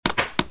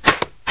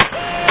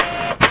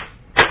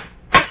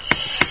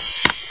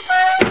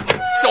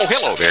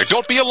Hello there.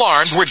 Don't be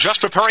alarmed. We're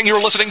just preparing your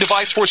listening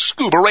device for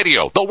Scuba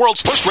Radio, the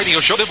world's first radio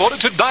show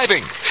devoted to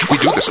diving. We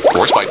do this, of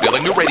course, by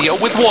filling the radio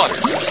with water.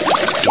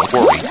 Don't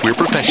worry, we're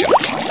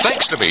professionals.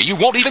 Thanks to me, you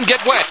won't even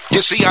get wet.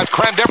 You see, I've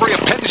crammed every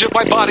appendage of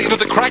my body into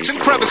the cracks and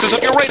crevices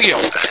of your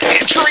radio,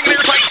 ensuring an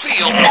airtight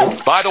seal.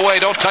 By the way,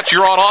 don't touch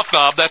your on-off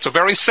knob. That's a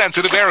very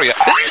sensitive area.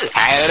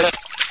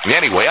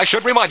 Anyway, I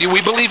should remind you,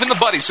 we believe in the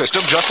buddy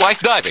system just like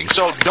diving,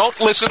 so don't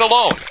listen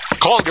alone.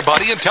 Call your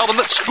buddy and tell them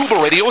that Scuba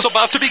Radio is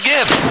about to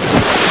begin.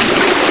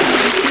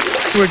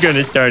 We're going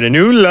to start a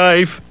new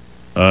life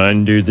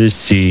under the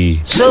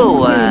sea.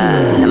 So,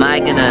 am I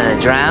gonna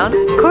drown?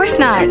 Of course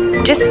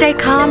not. Just stay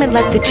calm and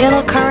let the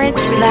gentle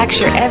currents relax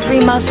your every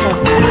muscle.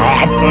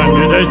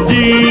 Under the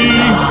sea.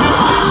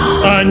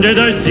 Under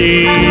the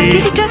sea.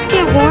 Did it just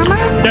get warmer?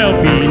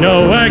 There'll be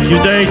no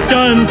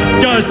accusations,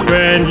 just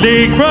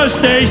friendly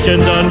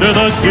crustaceans under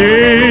the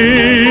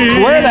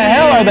sea. Where the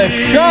hell are the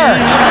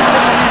sharks?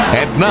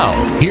 And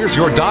now, here's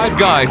your dive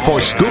guide for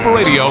Scuba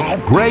Radio,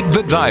 Greg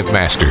the Dive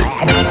Master.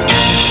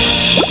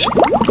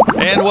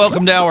 And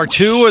welcome to Hour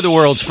 2 of the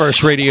world's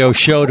first radio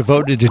show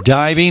devoted to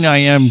diving. I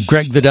am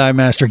Greg the Dive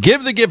Master.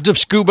 Give the gift of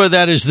scuba.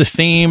 That is the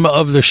theme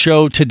of the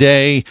show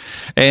today.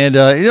 And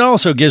it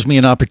also gives me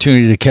an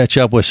opportunity to catch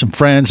up with some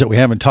friends that we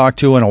haven't talked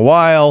to in a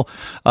while.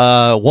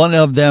 One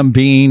of them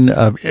being,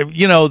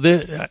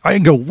 I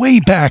go way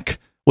back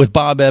with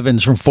Bob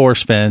Evans from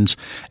Force Fins,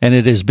 and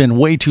it has been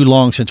way too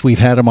long since we've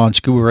had him on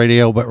Scuba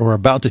Radio, but we're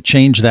about to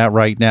change that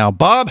right now.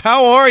 Bob,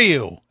 how are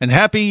you? And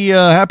happy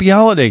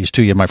holidays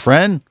to you, my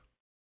friend.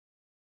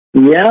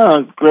 Yeah,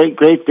 great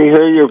to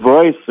hear your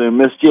voice. I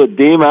missed you at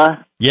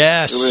DEMA.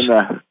 Yes.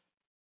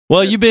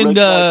 Well, you've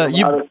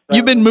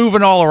been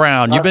moving all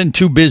around. You've been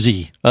too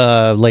busy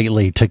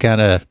lately to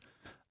kind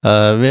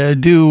of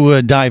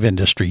do dive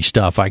industry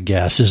stuff, I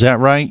guess. Is that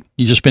right?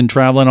 You just been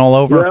traveling all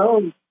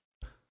over?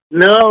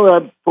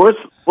 No. Force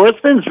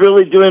Fin's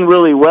really doing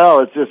really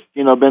well. It's just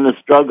been a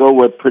struggle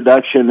with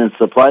production and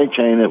supply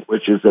chain,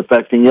 which is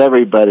affecting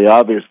everybody,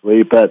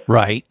 obviously. But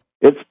right,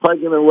 it's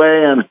plugging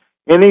away and.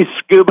 Any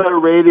Scuba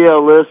Radio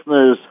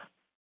listeners,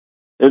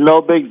 there's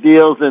no big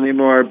deals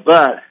anymore,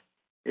 but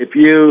if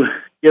you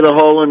get a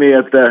hold of me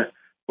at the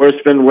Force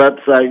Fin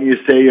website and you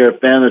say you're a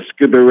fan of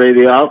Scuba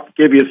Radio, I'll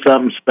give you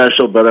something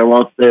special, but I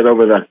won't say it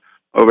over the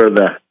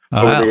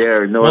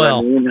air. You know what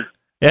I mean?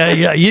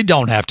 Yeah, you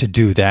don't have to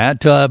do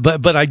that,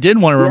 but I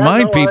did want to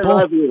remind people.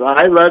 I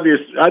love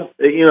you. I'm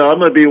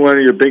going to be one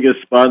of your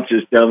biggest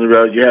sponsors down the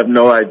road. You have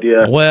no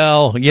idea.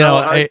 Well,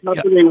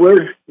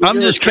 I'm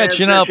just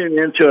catching up.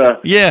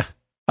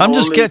 I'm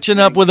just catching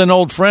up with an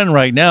old friend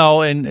right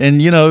now, and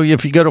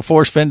if you go to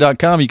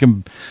forcefin.com, you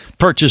can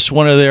purchase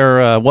one of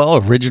their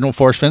original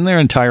Force Fin. Their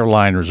entire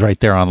line is right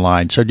there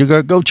online, so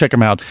you go check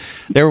them out.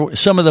 They're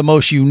some of the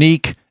most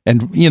unique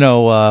and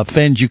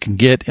fins you can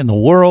get in the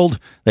world.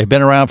 They've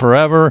been around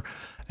forever,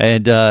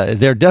 and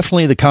they're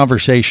definitely the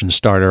conversation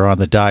starter on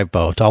the dive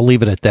boat. I'll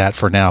leave it at that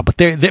for now. But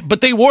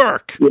they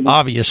work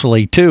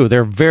obviously too.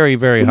 They're very,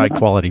 very high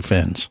quality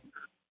fins.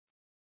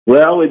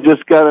 Well, we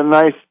just got a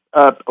nice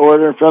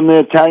order from the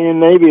Italian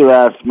Navy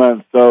last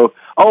month. So,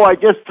 I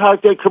just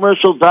talked to a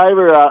commercial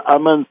diver.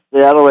 I'm in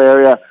the Seattle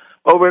area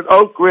over at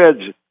Oak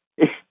Ridge.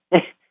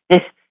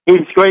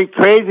 He's going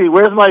crazy.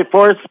 Where's my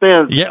Force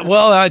Fins? Yeah,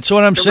 well, that's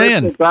what I'm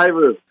saying.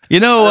 Diver. I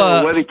don't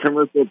know what he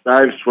commercial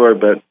dives for,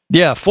 but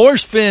yeah,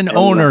 Force Fin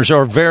owners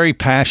are very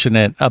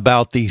passionate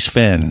about these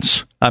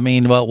fins. I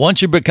mean,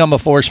 once you become a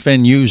Force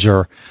Fin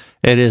user,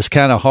 it is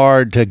kind of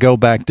hard to go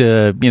back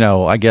to,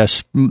 I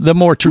guess, the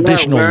more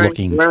traditional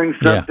looking. Wearing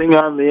something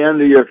on the end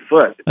of your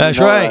foot. That's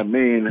right. What I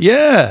mean?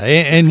 Yeah,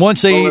 and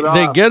once they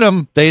get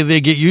them,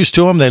 they get used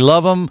to them, they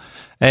love them.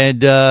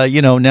 And, now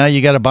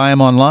you got to buy them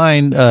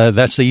online.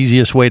 That's the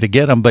easiest way to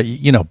get them. But,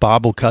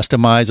 Bob will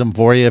customize them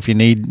for you. If you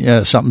need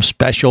something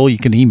special, you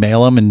can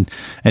email them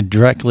and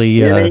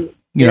directly,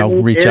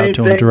 reach out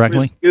to them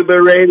directly.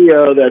 Scuba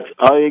Radio, that's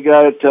all you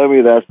got to tell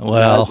me. That's the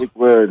magic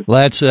word.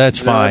 That's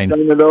fine. I've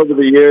done it over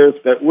the years,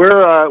 but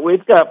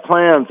we've got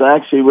plans,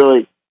 actually,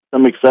 really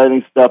some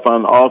exciting stuff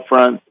on all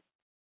fronts.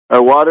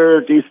 Our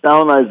water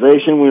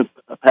desalinization with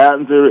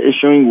patents are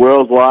issuing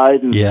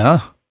worldwide. And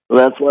so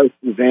that's why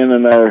Suzanne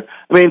and I are.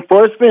 I mean,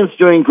 Force Fin's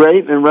doing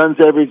great and runs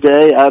every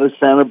day out of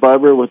Santa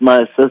Barbara with my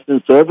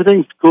assistant, so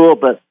everything's cool,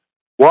 but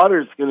water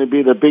is going to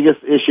be the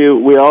biggest issue.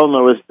 We all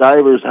know as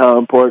divers how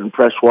important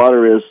fresh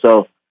water is,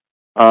 so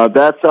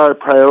that's our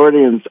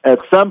priority, and at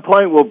some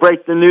point we'll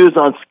break the news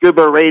on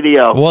Scuba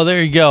Radio. Well,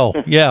 there you go.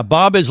 Yeah,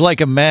 Bob is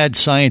like a mad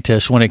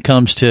scientist when it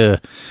comes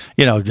to,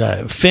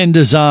 fin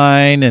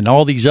design and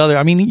all these other.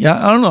 I mean,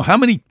 I don't know, how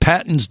many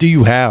patents do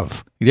you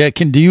have? Yeah,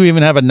 do you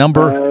even have a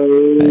number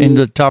in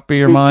the top of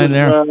your mind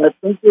there? I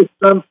think there's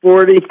some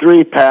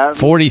 43 patents.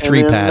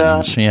 43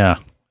 patents, yeah.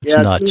 It's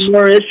nuts. 2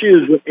 more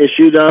issues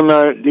issued on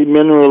our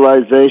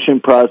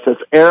demineralization process.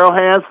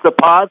 Arrowheads, the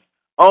pots.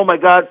 Oh, my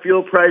God,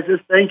 fuel prices.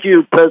 Thank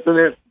you,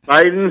 President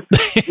Biden.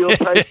 Fuel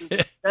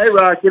prices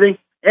skyrocketing.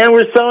 And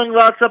we're selling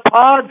lots of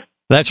pods.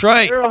 That's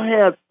right.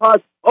 Arrowheads,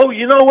 pods. Oh,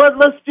 you know what?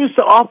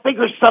 I'll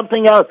figure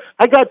something out.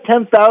 I got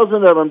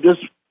 10,000 of them just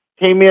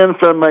came in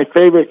from my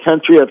favorite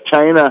country of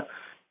China,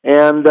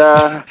 and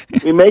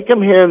we make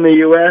them here in the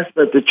U.S.,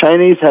 but the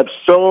Chinese have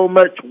so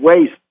much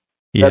waste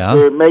that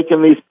they're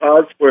making these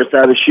pods for us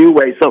out of shoe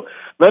waste. So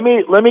let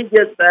me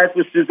get back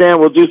with Suzanne.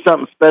 We'll do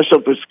something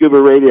special for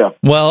Scuba Radio.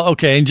 Well,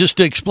 okay, and just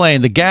to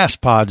explain, the gas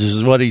pods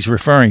is what he's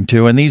referring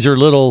to, and these are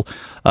little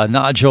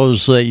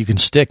nodules that you can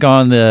stick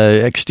on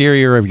the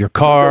exterior of your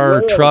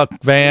car, truck,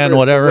 van,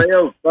 whatever.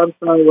 Whales,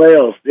 sunshine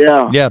whales,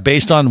 yeah. Yeah,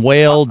 based on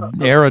whale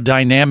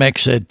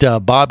aerodynamics that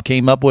Bob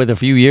came up with a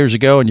few years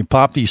ago, and you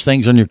pop these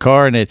things on your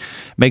car, and it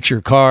makes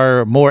your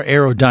car more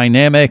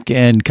aerodynamic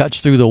and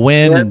cuts through the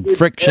wind and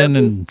friction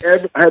and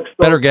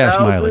better gas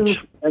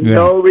mileage. And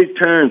no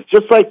returns.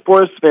 Just like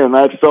Force Fin,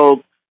 I've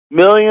sold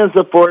millions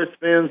of Force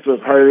Fins with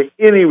hardly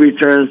any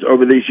returns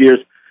over these years.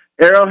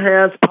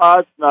 Arrowhands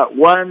pods, not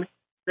one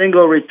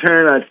single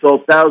return. I've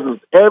sold thousands.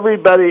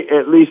 Everybody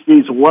at least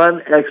needs one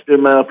extra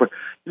mile per.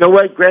 You know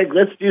what, Greg?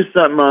 Let's do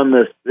something on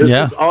this. This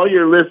is all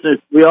your listeners.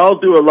 We all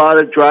do a lot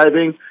of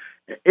driving.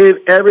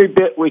 Every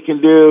bit we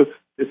can do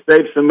to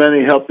save some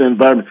money, help the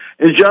environment.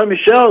 And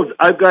Jean-Michel,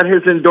 I've got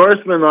his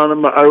endorsement on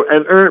him,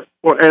 and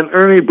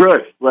Ernie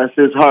Brooks, bless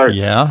his heart.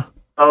 Yeah.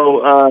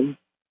 So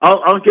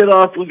I'll get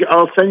off.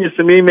 I'll send you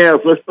some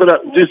emails. Let's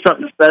do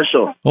something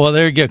special. Well,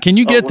 there you go. Can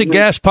you get the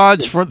gas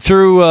pods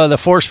through the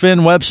Force Fin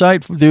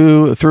website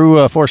through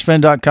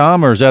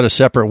forcefin.com, or is that a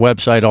separate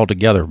website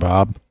altogether,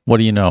 Bob? What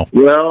do you know?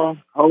 Well,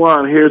 hold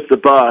on. Here's the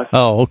boss.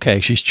 Oh,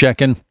 okay. She's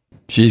checking.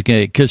 She's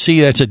going to, because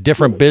see, that's a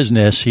different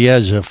business. He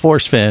has a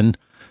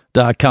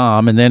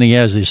forcefin.com, and then he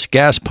has this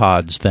gas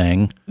pods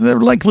thing.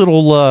 They're like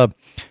little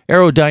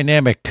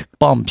aerodynamic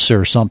bumps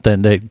or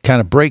something that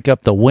kind of break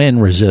up the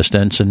wind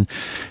resistance, and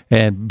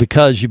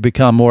because you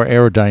become more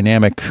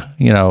aerodynamic,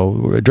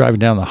 driving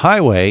down the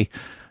highway,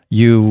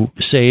 you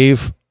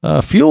save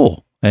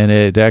fuel, and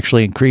it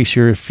actually increase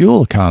your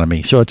fuel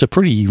economy. So it's a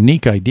pretty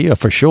unique idea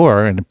for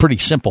sure, and a pretty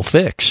simple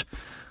fix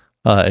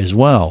as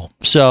well.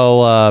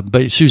 So,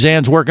 but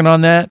Suzanne's working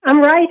on that.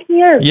 I'm right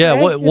here. Yeah.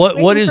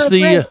 What is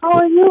the? How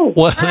are you?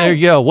 Well, there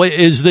you go. What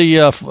is the?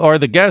 Are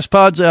the gas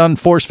pods on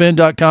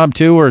forcefin.com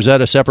too, or is that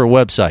a separate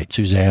website,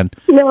 Suzanne?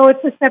 No,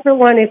 it's a separate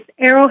one. It's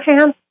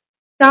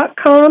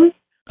arrowhands.com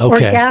or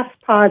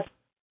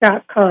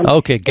gaspods.com.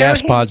 Okay,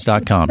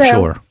 gaspods.com.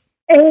 Sure.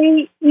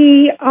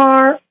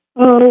 AEROHANCE.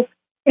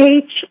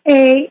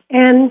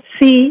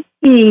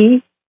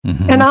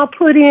 Mm-hmm. And I'll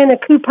put in a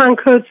coupon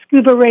code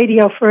Scuba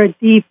Radio for a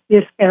deep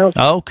discount.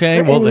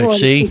 Okay, well, let's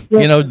see.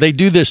 They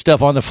do this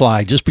stuff on the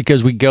fly just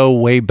because we go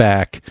way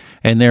back,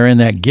 and they're in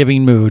that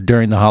giving mood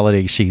during the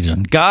holiday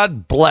season.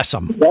 God bless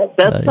them.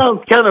 That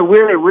sounds kind of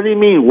weird. What do you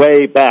mean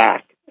way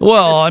back?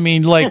 Well, I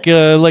mean like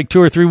 2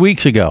 or 3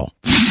 weeks ago.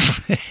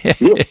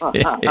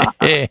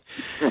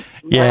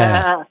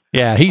 Yeah.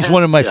 He's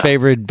one of my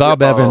favorite.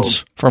 Bob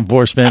Evans from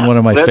Force Fin, one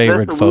of my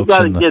favorite folks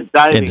in the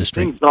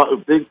industry.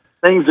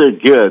 Things are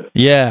good.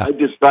 Yeah. I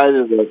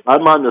decided that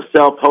I'm on the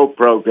self-help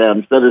program.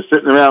 Instead of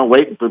sitting around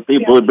waiting for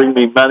people to bring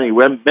me money,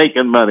 we're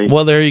making money.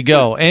 Well, there you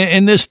go.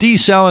 And this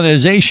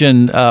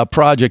desalinization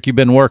project you've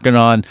been working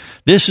on,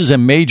 this is a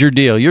major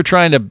deal. You're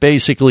trying to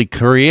basically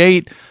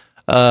create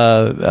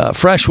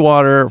fresh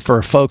water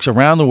for folks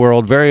around the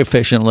world very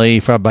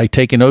efficiently by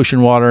taking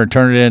ocean water and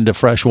turning it into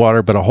fresh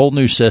water, but a whole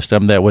new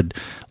system that would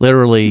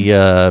literally,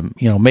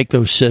 make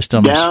those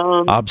systems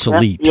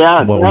obsolete we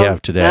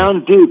have today.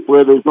 Down deep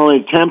where there's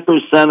only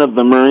 10% of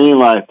the marine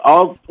life.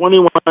 All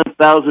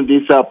 21,000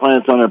 desal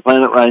plants on our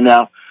planet right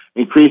now,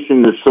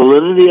 increasing the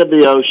salinity of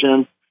the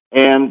ocean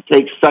and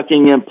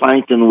sucking in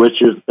plankton,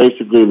 which is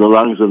basically the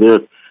lungs of the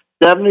earth.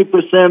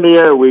 70% of the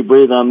air we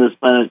breathe on this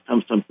planet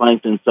comes from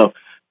plankton. So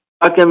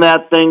sucking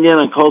that thing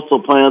in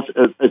coastal plants,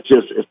 it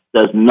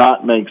does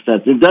not make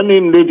sense. It doesn't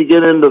even need to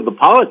get into the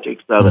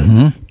politics of it.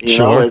 Mm-hmm.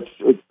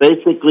 It's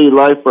basically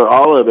life for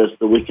all of us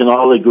that we can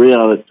all agree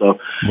on it. So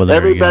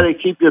everybody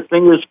keep your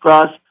fingers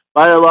crossed.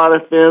 Buy a lot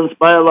of fins,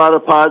 buy a lot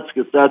of pods,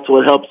 because that's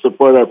what helps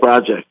support our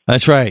project.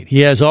 That's right.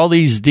 He has all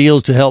these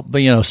deals to help,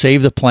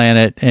 save the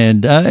planet,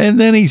 and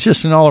then he's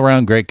just an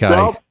all-around great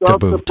guy to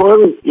boot.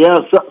 Yeah,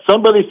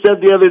 somebody said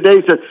the other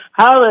day,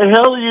 how the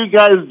hell do you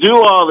guys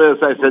do all this?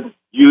 I said,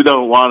 you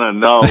don't want to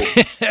know.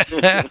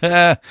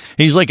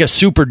 He's like a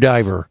super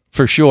diver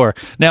for sure.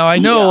 Now I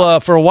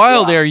know for a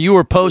while there you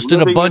were posting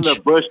a bunch.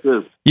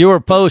 You were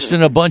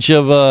posting a bunch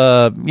of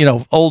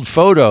old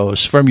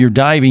photos from your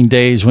diving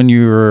days when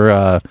you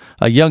were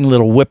a young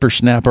little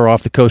whippersnapper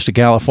off the coast of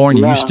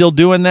California. You still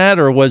doing that,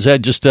 or was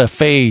that just a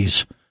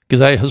phase?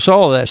 Because I saw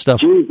all that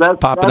stuff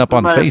popping up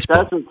on Facebook.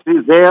 That's what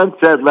Suzanne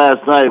said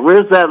last night.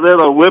 Where's that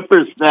little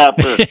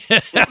whippersnapper?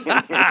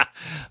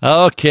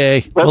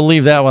 Okay, we'll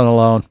leave that one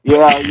alone.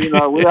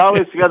 Yeah, we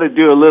always got to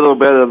do a little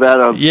bit of that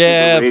on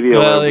the radio.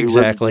 Well,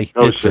 exactly.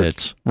 It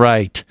fits.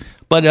 Right.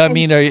 But, I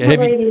mean,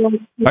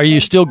 are you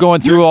still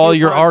going through all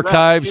your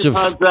archives of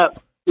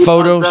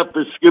photos? Up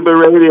for Scuba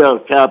Radio,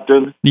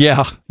 Captain.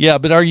 Yeah,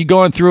 but are you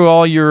going through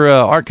all your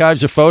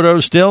archives of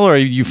photos still, or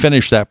you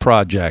finished that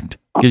project?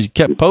 Because you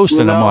kept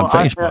posting them on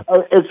Facebook.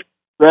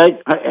 Greg,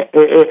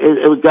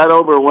 it got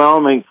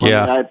overwhelming.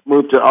 Yeah. I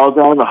moved all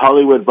down to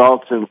Hollywood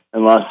Vaults in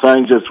Los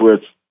Angeles, where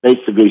it's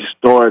basically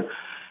stored.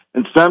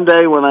 And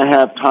someday when I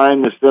have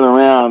time to sit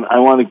around, I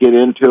want to get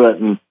into it,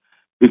 and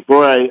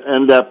before I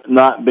end up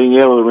not being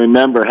able to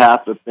remember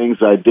half the things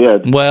I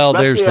did. Well,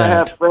 there's that. I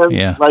have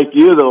friends like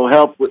you that will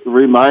help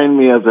remind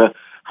me of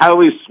how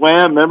we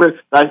swam. Remember,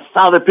 I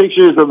saw the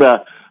pictures of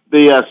the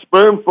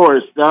sperm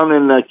force down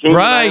in the King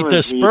Right,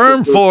 the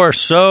sperm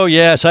force. So,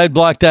 yes, I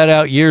blocked that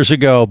out years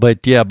ago.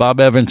 But, yeah, Bob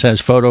Evans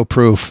has photo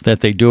proof that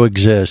they do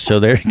exist.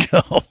 So there you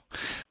go.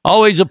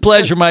 Always a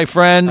pleasure, my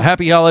friend.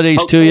 Happy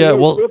holidays to you.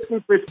 Well,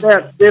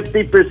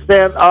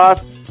 50%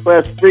 off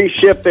plus free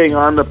shipping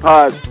on the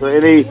pods for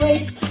any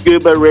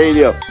Scuba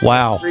Radio.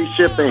 Wow. Free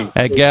shipping.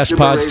 At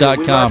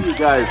gaspods.com.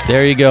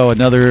 There you go.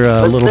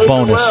 Another little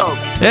bonus.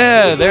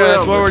 Yeah,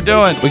 that's what we're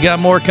doing. We got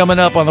more coming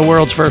up on the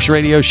world's first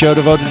radio show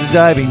devoted to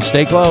diving.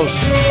 Stay close.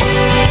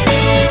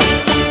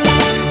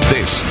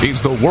 This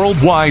is the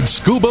Worldwide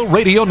Scuba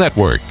Radio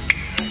Network.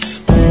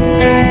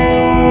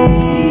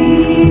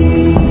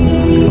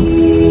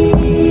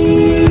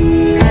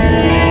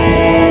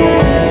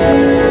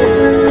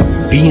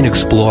 Be an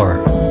explorer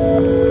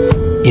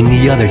in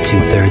the other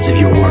 2/3 of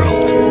your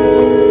world.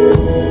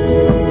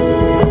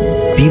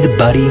 Be the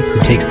buddy who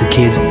takes the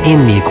kids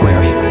in the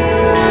aquarium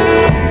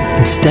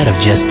instead of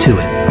just to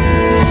it.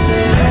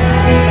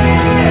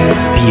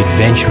 Be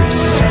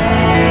adventurous.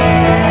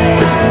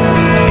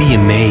 Be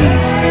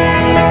amazed.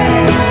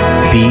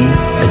 Be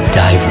a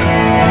diver.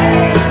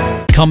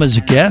 Come as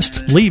a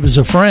guest, leave as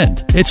a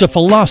friend. It's a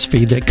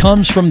philosophy that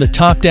comes from the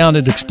top down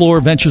at Explorer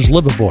Ventures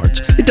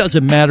liveaboards. It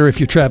doesn't matter if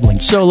you're traveling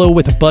solo,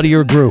 with a buddy,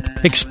 or group.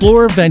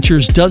 Explorer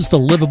Ventures does the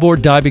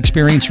liveaboard dive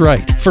experience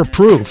right. For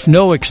proof,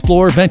 know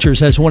Explorer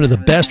Ventures has one of the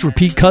best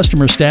repeat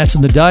customer stats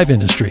in the dive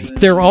industry.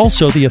 They're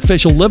also the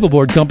official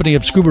liveaboard company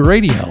of Scuba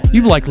Radio.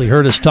 You've likely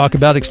heard us talk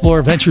about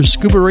Explorer Ventures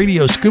Scuba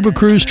Radio scuba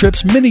cruise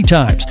trips many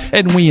times,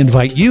 and we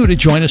invite you to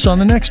join us on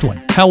the next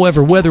one.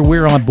 However, whether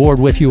we're on board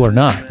with you or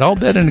not, I'll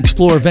bet an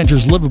Explorer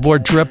Ventures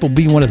liveaboard trip will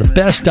be one of the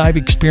best dive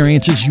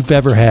experiences you've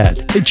ever had.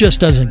 It just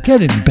doesn't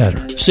get any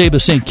better. Saba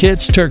St.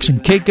 Kitts, Turks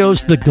and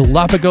Caicos, the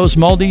Galapagos,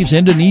 Maldives,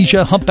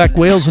 Indonesia, humpback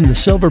whales, and the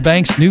Silver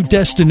Banks, new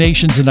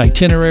destinations and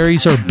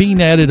itineraries are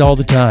being added all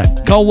the time.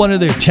 Call one of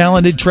their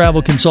talented travel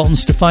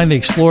consultants to find the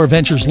Explorer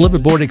Ventures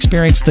liveaboard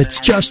experience that's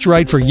just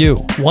right for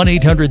you.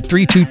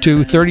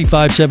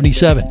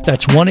 1-800-322-3577.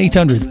 That's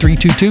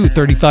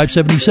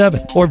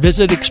 1-800-322-3577. Or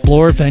visit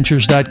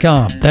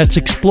explorerventures.com. That's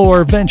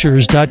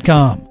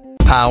explorerventures.com.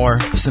 Power,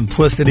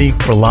 simplicity,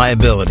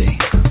 reliability.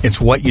 It's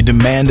what you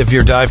demand of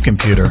your dive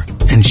computer,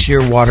 and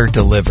Shearwater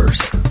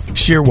delivers.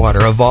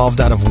 Shearwater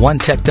evolved out of one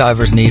tech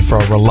diver's need for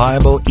a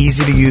reliable,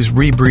 easy-to-use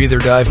rebreather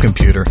dive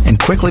computer and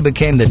quickly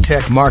became the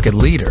tech market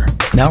leader.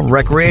 Now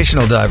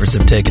recreational divers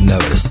have taken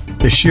notice.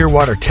 The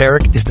Shearwater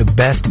Taric is the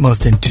best,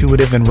 most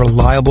intuitive, and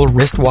reliable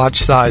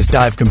wristwatch-sized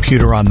dive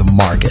computer on the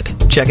market.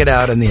 Check it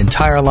out in the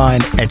entire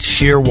line at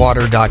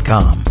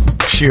shearwater.com.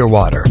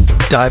 Shearwater,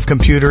 dive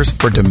computers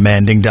for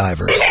demanding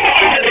divers.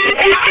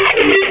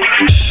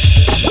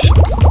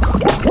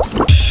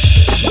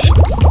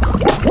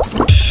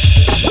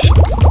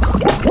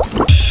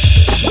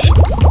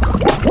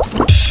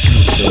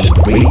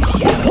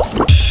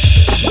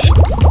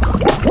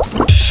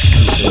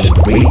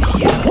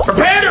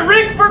 Prepare to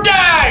rig for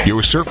dive!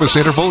 Your surface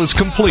interval is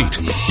complete.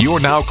 You are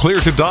now clear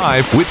to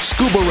dive with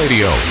Scuba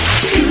Radio.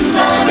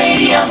 Scuba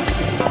Radio.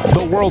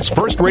 The world's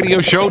first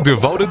radio show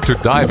devoted to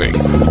diving.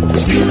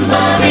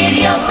 Scuba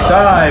Radio.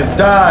 Dive,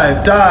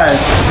 dive, dive.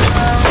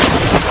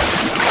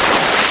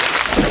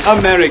 A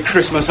Merry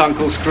Christmas,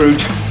 Uncle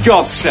Scrooge.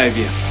 God save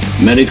you.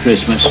 Merry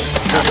Christmas.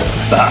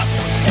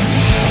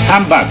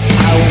 Humbug.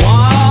 I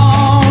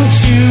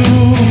want you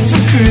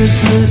for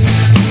Christmas.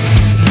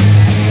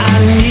 I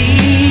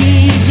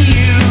need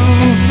you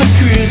for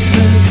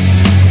Christmas.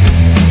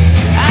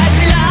 I'd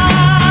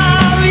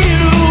love you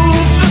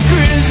for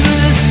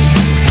Christmas.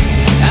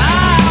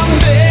 I'm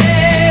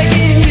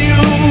begging you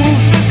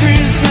for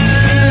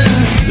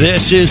Christmas.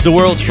 This is the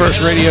world's first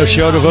radio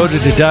show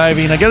devoted to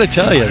diving. I got to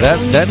tell you,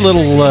 that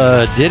little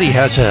ditty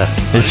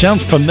it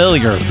sounds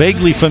familiar,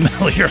 vaguely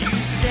familiar,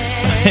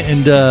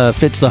 and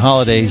fits the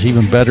holidays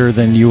even better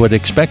than you would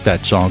expect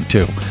that song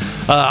to.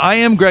 I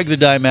am Greg the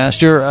Dive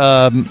Master.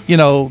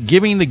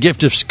 Giving the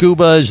gift of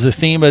scuba is the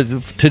theme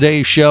of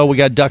today's show. We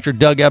got Dr.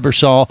 Doug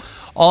Ebersol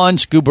on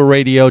Scuba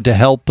Radio to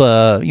help,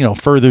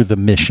 further the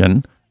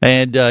mission.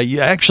 And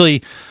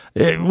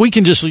we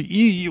can just, let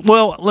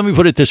me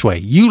put it this way.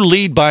 You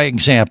lead by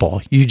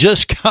example. You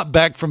just got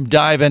back from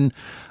diving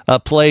a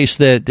place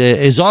that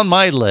is on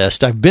my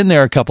list. I've been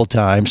there a couple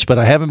times, but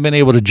I haven't been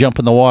able to jump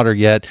in the water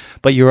yet.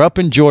 But you're up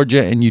in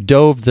Georgia, and you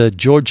dove the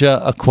Georgia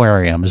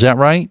Aquarium. Is that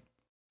right?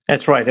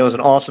 That's right. It was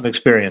an awesome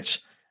experience.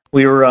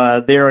 We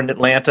were there in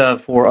Atlanta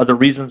for other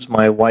reasons.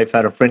 My wife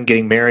had a friend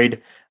getting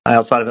married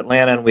outside of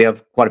Atlanta, and we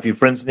have quite a few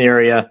friends in the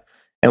area.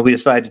 And we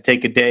decided to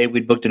take a day.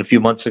 We'd booked it a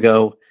few months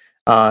ago,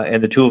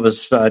 and the two of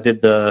us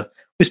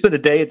we we spent a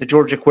day at the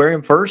Georgia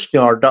Aquarium first.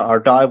 Our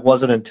dive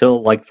wasn't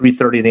until like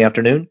 3:30 in the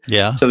afternoon.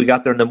 Yeah. So we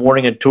got there in the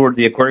morning and toured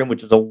the aquarium,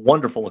 which is a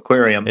wonderful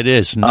aquarium. It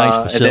is.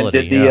 Nice facility.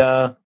 And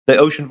then did the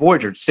Ocean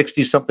Voyager,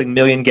 60-something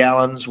million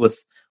gallons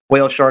with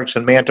whale sharks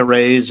and manta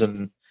rays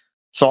and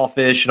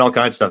sawfish and all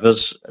kinds of stuff. It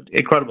was an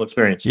incredible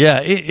experience.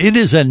 Yeah, it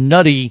is a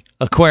nutty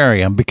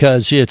aquarium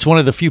because it's one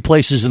of the few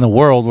places in the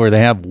world where they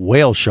have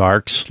whale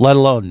sharks, let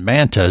alone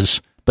mantas,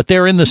 but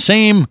they're in the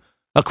same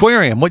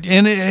aquarium,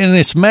 and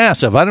it's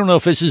massive. I don't know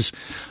if this is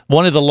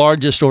one of the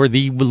largest or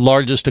the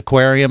largest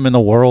aquarium in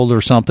the world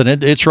or something.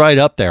 It's right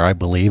up there, I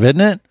believe,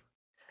 isn't it?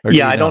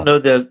 Yeah, I don't know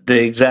the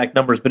exact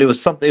numbers, but it was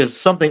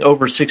something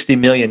over 60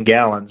 million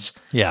gallons.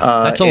 Yeah,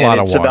 that's a lot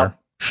of water.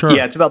 Sure.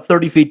 Yeah, it's about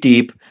 30 feet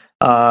deep.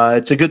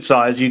 It's a good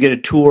size. You get a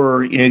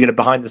tour, you get a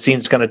behind the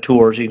scenes kind of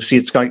tour. So you can see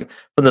it's kind of,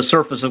 from the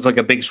surface, it looks like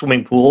a big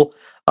swimming pool.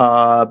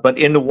 But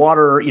in the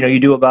water,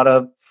 you do about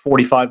a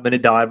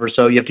 45-minute dive or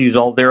so. You have to use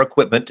all their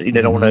equipment. You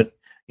don't want to,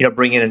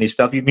 bring in any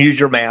stuff. You can use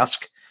your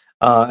mask,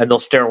 and they'll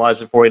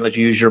sterilize it for you and let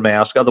you use your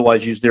mask.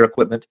 Otherwise, use their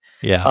equipment.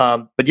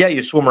 Yeah. But yeah,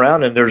 you swim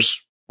around and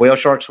there's whale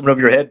sharks swimming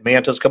over your head,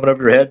 mantas coming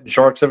over your head, and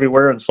sharks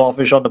everywhere, and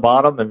sawfish on the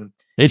bottom, and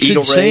it's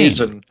eagle insane rays,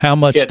 and how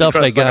much stuff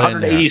they got.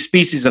 180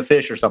 species of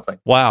fish or something.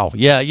 Wow.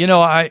 Yeah.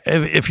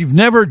 If you've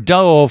never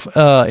dove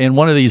in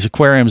one of these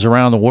aquariums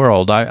around the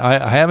world,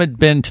 I haven't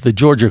been to the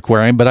Georgia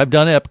Aquarium, but I've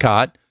done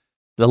Epcot.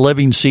 The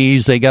Living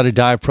Seas, they got a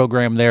dive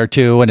program there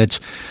too. And it's,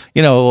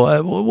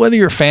 whether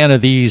you're a fan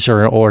of these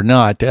or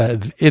not,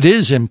 it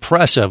is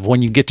impressive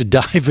when you get to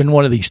dive in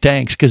one of these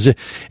tanks, because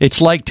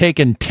it's like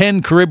taking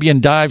 10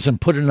 Caribbean dives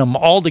and putting them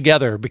all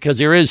together, because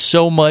there is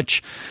so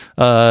much,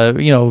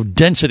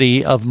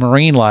 density of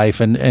marine life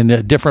and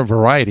a different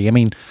variety. I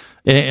mean,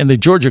 in the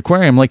Georgia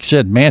Aquarium, like you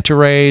said, manta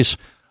rays,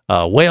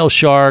 whale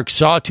sharks,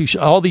 sawtooth,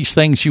 all these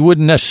things you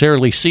wouldn't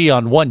necessarily see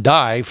on one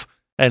dive,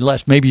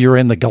 unless maybe you're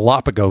in the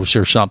Galapagos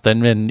or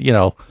something. And,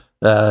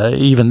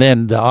 even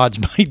then the odds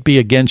might be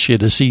against you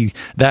to see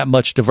that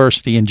much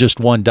diversity in just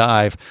one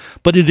dive.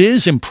 But it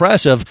is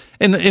impressive.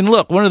 And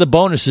look, one of the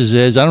bonuses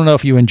is, I don't know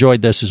if you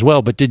enjoyed this as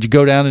well, but did you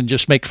go down and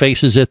just make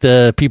faces at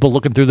the people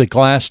looking through the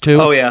glass too?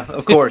 Oh yeah,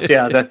 of course.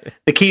 Yeah.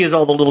 The key is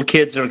all the little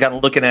kids that are kind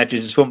of looking at you,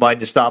 just swim by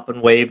and just stop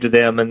and wave to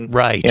them. And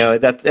right.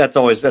 That's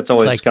always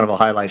like, kind of a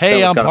highlight.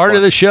 Hey, I'm part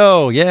of the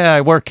show. Yeah,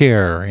 I work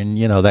here, and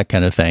that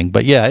kind of thing.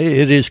 But yeah,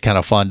 it is kind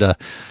of fun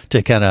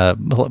to kind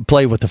of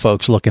play with the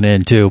folks looking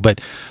in too. But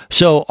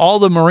so all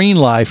the marine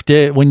life,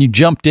 when you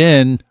jumped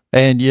in,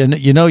 and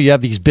you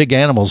have these big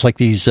animals like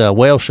these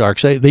whale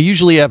sharks. They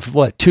usually have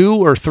 2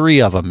 or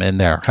 3 of them in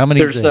there. How many?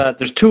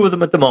 There's 2 of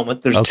them at the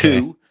moment. There's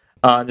 2.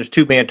 There's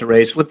 2 manta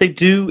rays. What they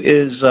do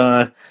is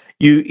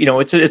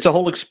it's a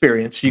whole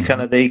experience. You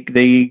kind of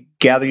they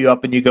gather you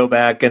up and you go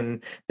back,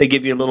 and they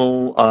give you a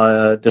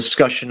little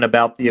discussion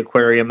about the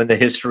aquarium and the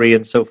history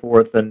and so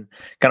forth, and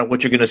kind of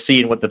what you're going to see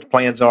and what the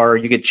plans are.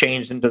 You get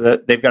changed into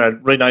they've got a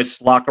really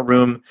nice locker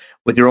room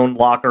with your own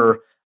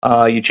locker.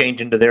 You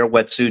change into their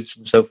wetsuits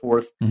and so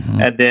forth,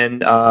 and then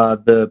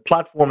the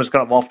platform is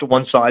kind of off to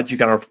one side.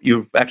 So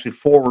you actually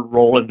forward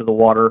roll into the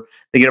water.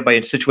 They get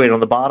everybody situated on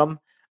the bottom.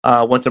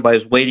 Once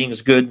everybody's waiting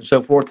is good and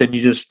so forth, and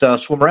you just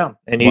swim around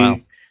and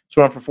you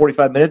swim around for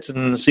 45 minutes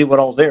and see what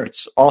all's there.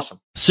 It's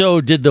awesome.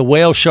 So, did the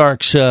whale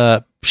sharks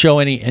show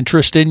any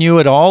interest in you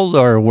at all,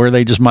 or were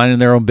they just minding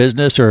their own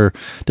business, or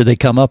did they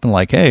come up and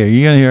like,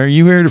 hey, are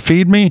you here to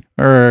feed me,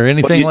 or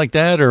anything like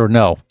that, or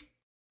no?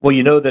 Well,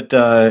 you know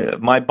that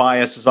my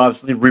bias is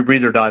obviously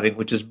rebreather diving,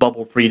 which is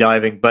bubble-free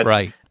diving.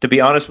 But to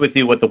be honest with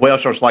you, what the whale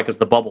sharks like is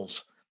the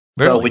bubbles.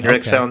 Really? So when you're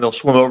exhaling, they'll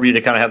swim over you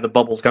to kind of have the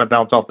bubbles kind of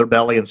bounce off their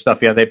belly and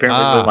stuff. Yeah, they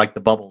apparently really like the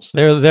bubbles.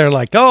 They're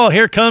like, oh,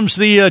 here comes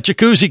the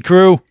jacuzzi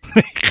crew.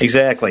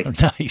 Exactly.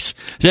 Nice.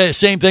 Yeah,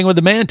 same thing with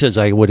the mantas,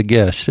 I would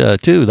guess,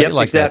 too. They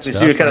like exactly. That stuff,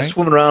 so you're kind of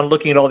swimming around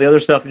looking at all the other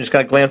stuff, and you just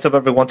kind of glance up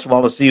every once in a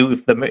while to see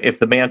if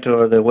the manta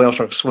or the whale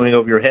shark's swimming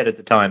over your head at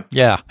the time.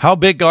 Yeah. How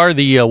big are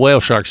the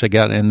whale sharks they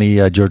got in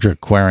the Georgia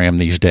Aquarium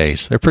these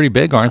days? They're pretty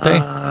big, aren't they?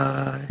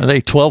 Are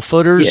they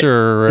 12-footers?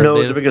 or?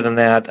 No, they're bigger than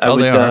that.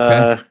 They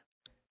are, okay.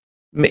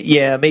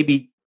 Yeah,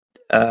 maybe.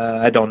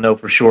 I don't know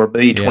for sure, but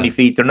maybe 20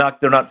 feet. They're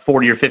not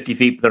 40 or 50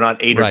 feet, but they're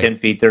not 8 or 10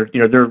 feet.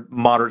 They're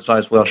moderate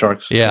sized whale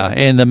sharks. Yeah,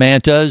 and the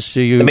mantas.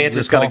 The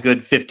manta's got a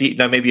good 50,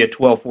 maybe a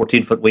 12,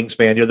 14 foot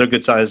wingspan. They're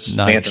good sized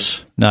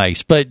mantas.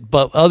 Nice. But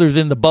other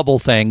than the bubble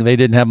thing, they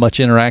didn't have much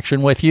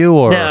interaction with you,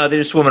 or no? They're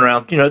just swimming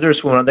around. They're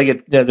swimming around. They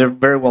get they're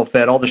very well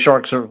fed. All the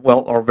sharks are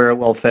very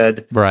well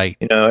fed. Right.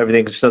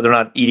 Everything. So they're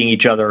not eating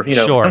each other.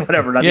 Sure.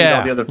 Whatever. Not eating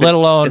all the other. Let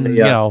alone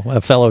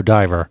a fellow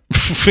diver.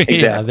 Exactly.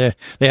 Yeah,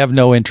 they have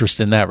no interest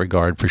in that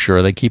regard for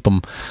sure. They keep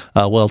them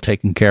well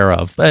taken care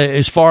of.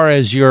 As far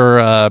as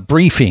your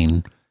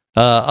briefing,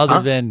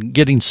 other than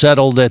getting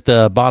settled at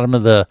the bottom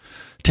of the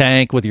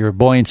tank with your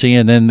buoyancy,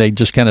 and then they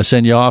just kind of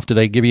send you off, do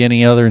they give you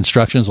any other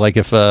instructions, like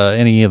if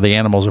any of the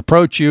animals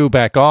approach you,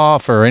 back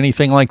off, or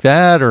anything like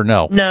that, or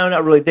no? No,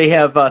 not really. They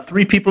have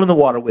 3 people in the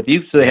water with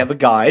you, so they have a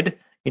guide.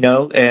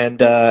 And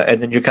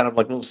then you're kind of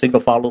like little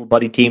single file, little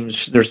buddy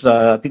teams. There's,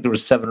 I think there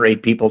was 7 or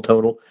 8 people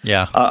total.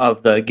 Yeah.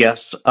 Of the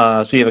guests.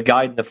 So you have a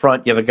guide in the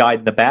front, you have a guide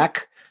in the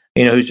back.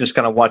 who's just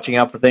kind of watching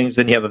out for things.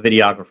 Then you have a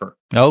videographer.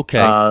 Okay.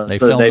 They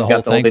so filmed they've the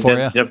got whole thing for you.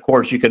 And of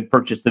course, you can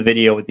purchase the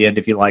video at the end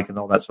if you like and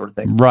all that sort of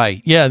thing.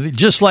 Right. Yeah.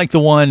 Just like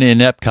the one in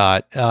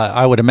Epcot,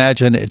 I would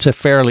imagine it's a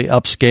fairly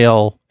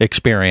upscale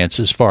experience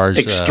as far as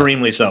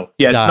extremely so.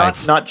 Yeah,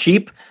 it's not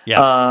cheap.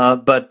 Yeah.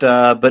 But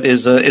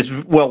is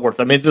well worth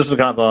it. I mean, this is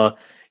kind of a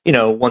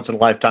once in a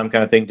lifetime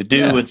kind of thing to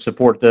do and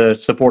support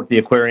the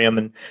aquarium.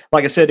 And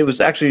like I said, it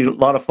was actually a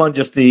lot of fun.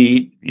 Just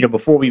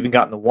before we even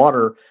got in the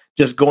water,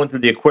 just going through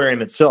the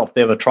aquarium itself.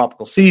 They have a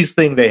tropical seas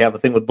thing. They have a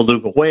thing with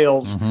beluga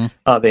whales.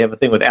 They have a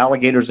thing with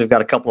alligators. They've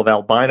got a couple of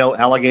albino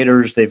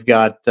alligators. They've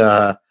got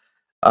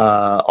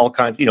all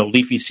kinds,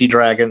 leafy sea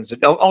dragons,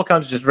 all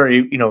kinds of just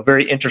very,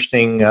 very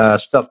interesting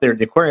stuff there at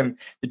the aquarium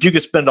that you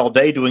could spend all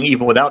day doing,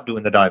 even without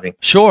doing the diving.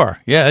 Sure.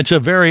 Yeah, it's a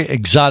very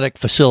exotic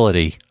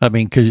facility. I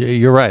mean, because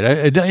you're right.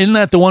 Isn't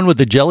that the one with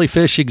the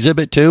jellyfish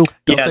exhibit too?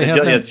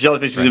 The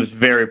jellyfish exhibit is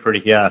very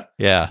pretty. Yeah.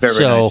 Yeah. Very,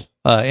 very nice.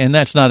 And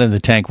that's not in the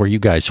tank where you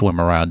guys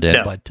swim around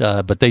in,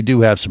 but they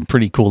do have some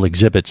pretty cool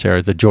exhibits there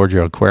at the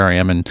Georgia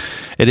Aquarium, and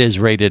it is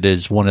rated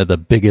as one of the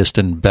biggest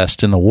and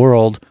best in the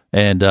world,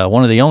 and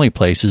one of the only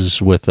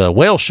places with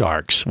whale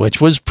sharks, which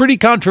was pretty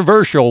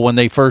controversial when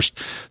they first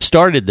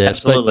started this.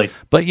 Absolutely.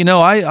 But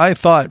I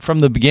thought from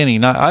the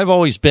beginning, I've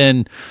always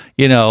been,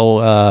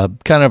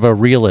 kind of a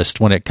realist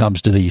when it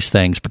comes to these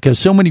things, because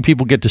so many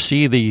people get to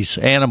see these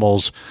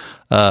animals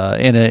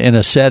in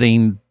a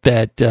setting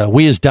that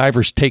we as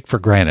divers take for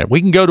granted.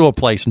 We can go to a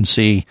place and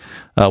see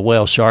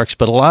whale sharks,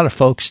 but a lot of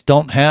folks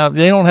don't have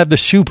the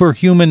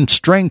superhuman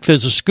strength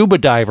as a scuba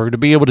diver to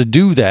be able to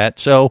do that.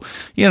 So,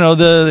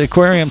 the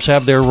aquariums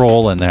have their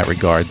role in that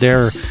regard.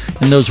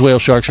 And those whale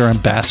sharks are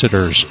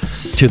ambassadors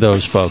to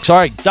those folks. All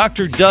right,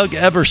 Dr. Doug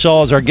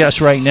Ebersol is our guest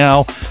right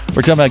now.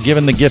 We're talking about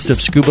giving the gift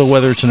of scuba,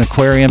 whether it's an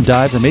aquarium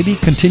dive or maybe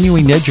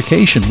continuing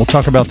education. We'll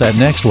talk about that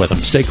next with him.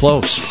 Stay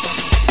close.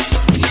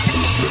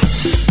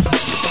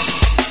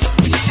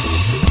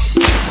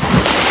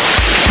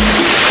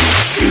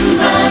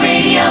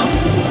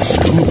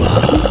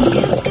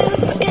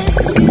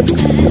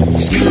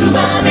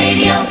 Scuba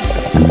Radio.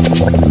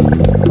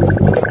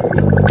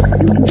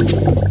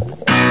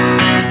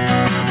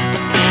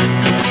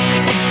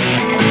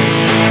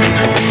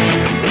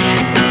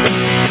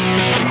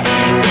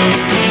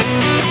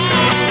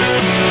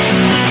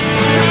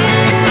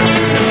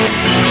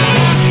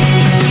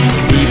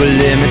 People,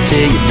 let me tell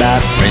you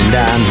about a friend I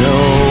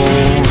know.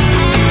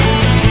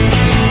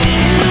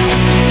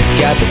 He's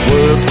got the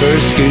world's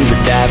first scuba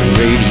diving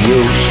radio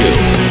show.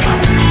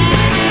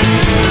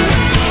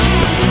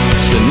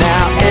 So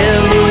now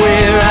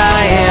everywhere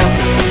I am,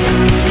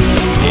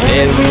 and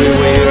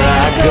everywhere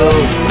I go,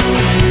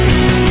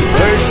 the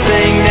first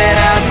thing that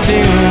I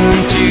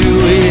tune to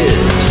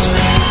is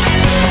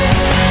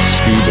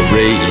Scuba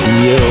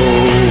Radio.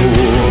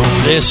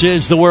 This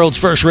is the world's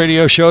first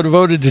radio show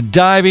devoted to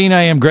diving.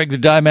 I am Greg the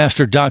Dive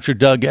Master, Dr.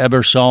 Doug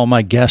Ebersol,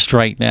 my guest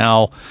right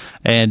now.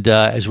 And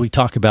as we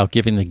talk about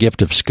giving the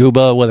gift of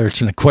scuba, whether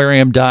it's an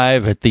aquarium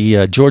dive at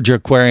the Georgia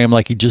Aquarium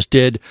like he just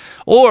did,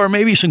 or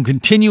maybe some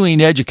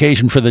continuing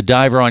education for the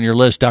diver on your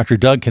list, Dr.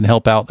 Doug can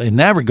help out in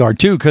that regard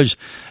too, because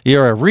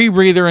you're a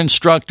rebreather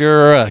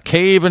instructor, a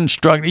cave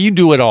instructor, you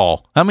do it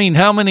all. I mean,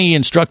 how many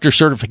instructor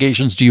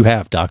certifications do you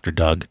have, Dr.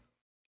 Doug?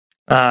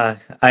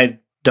 I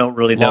don't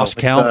really know. Lost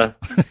count?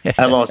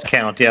 I lost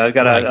count. Yeah, I've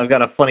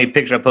got a funny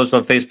picture I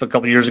posted on Facebook a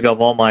couple of years ago of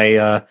all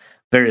my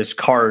various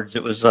cards.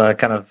 It was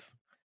kind of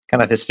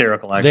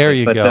hysterical, actually. There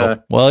you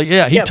go. Well,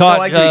 yeah, he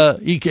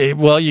taught. You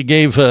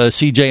gave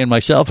CJ and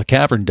myself a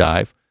cavern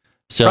dive.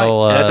 So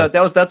right. And I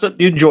thought that's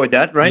what you enjoyed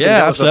that, right?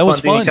 Yeah, that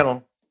was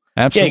fun.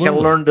 Absolutely. Yeah, you kind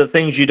of learn the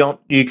things you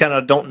kind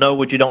of don't know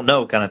what you don't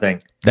know, kind of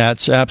thing.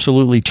 That's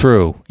absolutely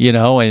true.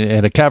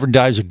 And a cavern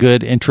dive is a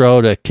good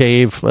intro to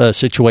cave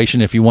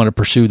situation if you want to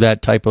pursue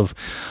that type of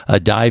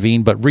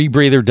diving. But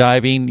rebreather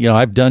diving,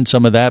 I've done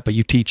some of that, but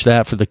you teach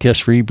that for the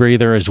KISS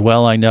rebreather as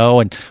well, I know.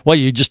 And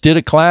you just did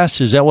a class?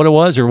 Is that what it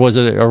was, or was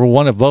it or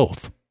one of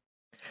both?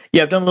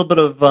 Yeah, I've done a little bit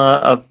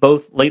of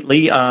both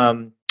lately.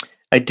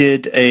 I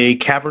did a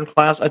cavern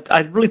class.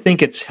 I really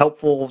think it's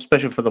helpful,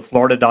 especially for the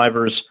Florida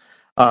divers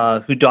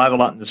who dive a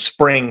lot in the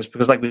springs,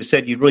 because like we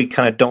said, you really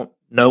kind of don't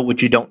know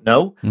what you don't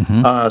know.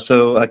 Mm-hmm.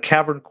 So a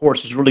cavern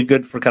course is really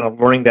good for kind of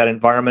learning that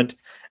environment.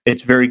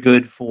 It's very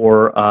good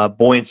for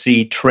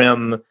buoyancy,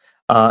 trim,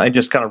 and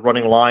just kind of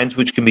running lines,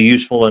 which can be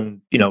useful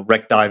in,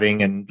 wreck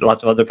diving and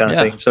lots of other kind of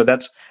things. So I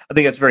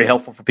think that's very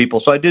helpful for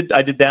people. So I did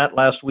that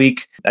last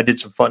week. I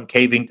did some fun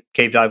cave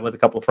diving with a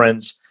couple of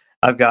friends.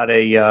 I've got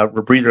a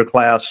rebreather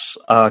class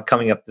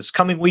coming up this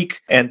coming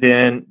week. And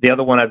then the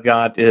other one I've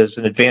got is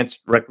an advanced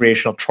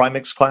recreational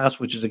trimix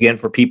class, which is, again,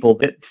 for people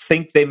that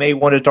think they may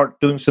want to start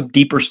doing some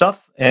deeper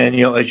stuff. And,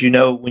 as you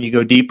know, when you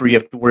go deeper, you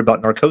have to worry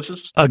about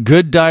narcosis. A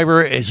good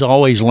diver is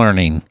always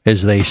learning,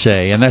 as they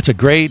say. And that's a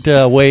great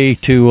way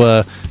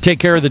to take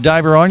care of the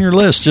diver on your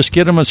list. Just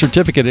get them a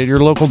certificate at your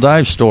local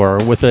dive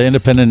store with an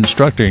independent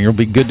instructor, and you'll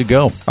be good to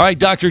go. All right,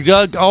 Dr.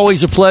 Doug,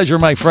 always a pleasure,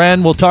 my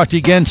friend. We'll talk to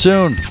you again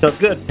soon. Sounds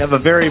good. Have a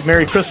very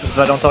Merry Christmas if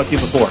I don't talk to you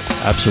before.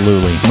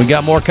 Absolutely. We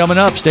got more coming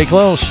up. Stay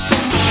close.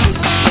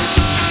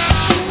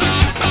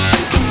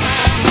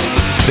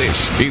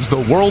 is the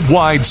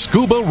Worldwide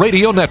Scuba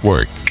Radio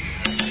Network.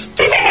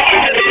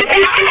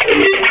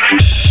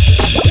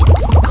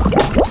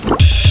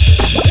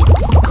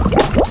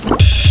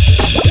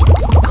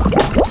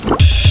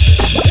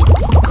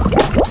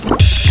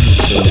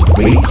 Scuba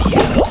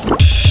Radio.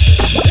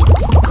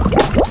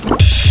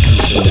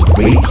 Scuba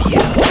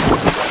Radio.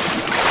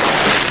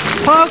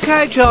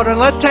 Okay, children,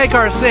 let's take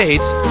our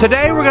seats.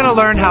 Today we're going to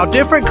learn how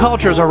different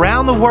cultures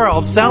around the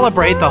world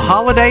celebrate the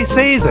holiday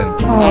season.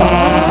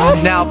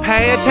 Now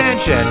pay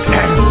attention.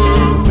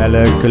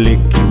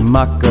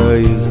 Melakalikimaka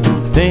is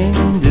the thing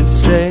to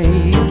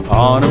say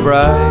on a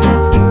bright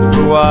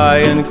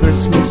Hawaiian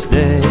Christmas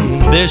day.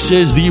 This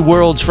is the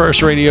world's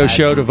first radio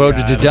show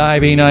devoted to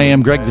diving. I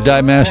am Greg the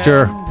Dive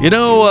Master. You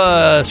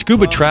know,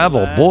 scuba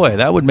travel, boy,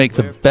 that would make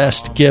the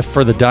best gift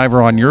for the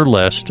diver on your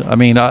list. I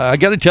mean, I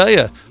got to tell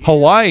you,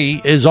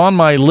 Hawaii is on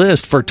my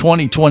list for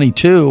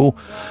 2022,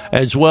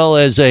 as well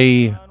as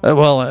a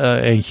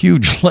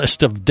huge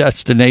list of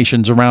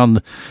destinations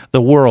around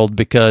the world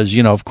because,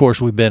 you know, of course,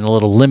 we've been a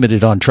little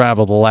limited on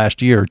travel the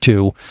last year or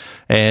two.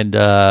 And,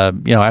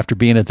 you know, after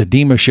being at the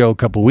DEMA show a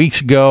couple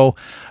weeks ago,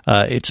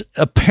 it's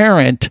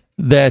apparent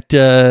that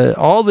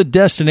all the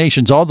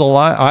destinations, all the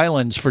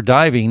islands for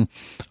diving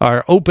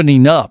are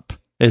opening up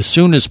as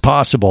soon as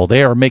possible.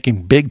 They are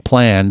making big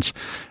plans,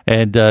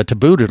 and to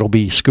boot, it'll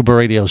be Scuba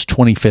Radio's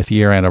 25th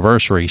year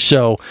anniversary.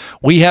 So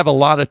we have a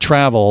lot of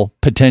travel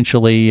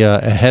potentially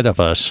ahead of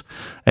us,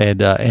 and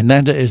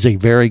that is a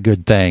very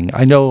good thing.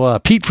 I know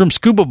Pete from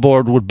Scuba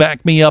Board would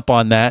back me up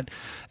on that,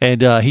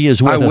 and he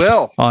is with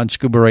us on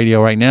Scuba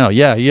Radio right now.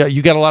 Yeah,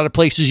 you got a lot of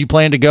places you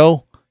plan to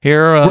go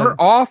here? We're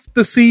off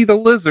to see the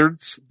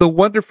lizards, the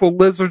wonderful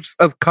lizards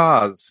of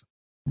Kaz.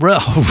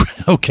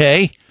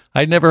 Okay.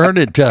 I never heard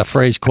it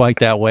phrased quite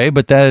that way,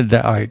 but that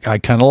I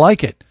kind of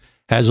like it.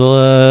 Has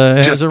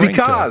a ring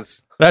because.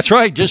 To it. That's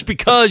right, just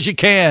because you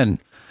can.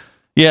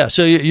 Yeah,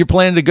 so you're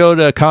planning to go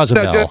to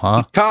Cozumel,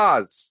 huh?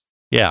 Because.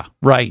 Yeah,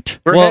 right.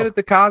 We're headed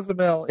to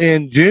Cozumel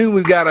in June.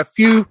 We've got a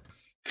few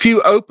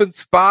open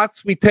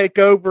spots. We take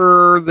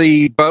over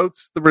the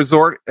boats, the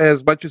resort,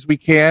 as much as we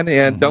can,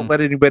 and don't let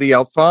anybody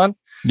else on.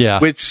 Yeah,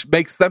 which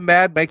makes them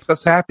mad, makes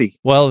us happy.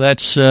 Well,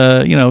 that's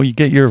you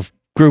get your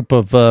group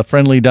of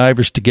friendly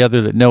divers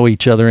together that know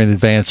each other in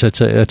advance. That's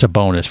a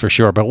bonus for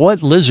sure. But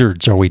what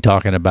lizards are we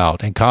talking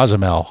about in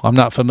Cozumel? I'm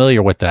not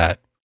familiar with that.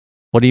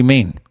 What do you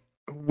mean?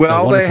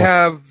 Well, they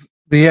have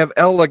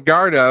El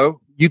Lagarto.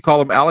 You call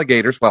them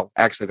alligators. Well,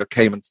 actually, they're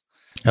caimans.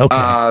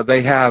 Okay.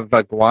 They have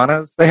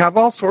iguanas. They have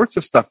all sorts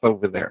of stuff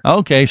over there.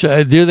 Okay,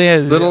 so do they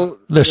have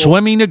the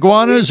swimming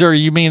iguanas, or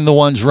you mean the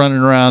ones running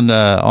around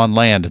on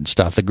land and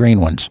stuff, the green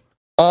ones?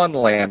 On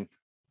land.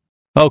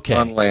 Okay,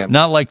 on land.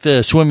 Not like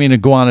the swimming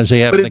iguanas they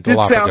have in the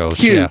Galapagos. Sound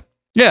cute.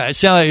 Yeah, it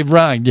sounded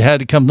right. You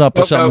had to come up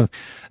with something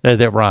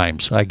that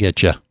rhymes. I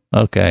get you.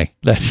 Okay,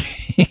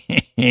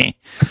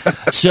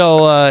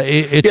 so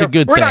it's a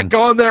good thing. We're not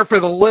going there for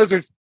the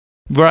lizards.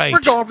 Right. We're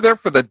going over there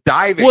for the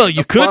diving. Well,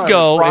 you could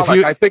go if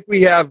you. I think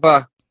we have.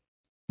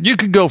 You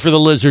could go for the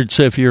lizards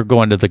if you're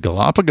going to the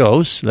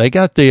Galapagos. They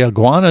got the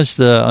iguanas,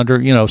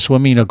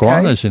 swimming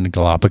iguanas in the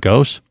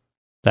Galapagos.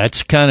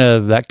 That's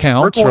that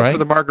counts, We're going right? for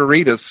the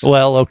margaritas.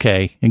 Well,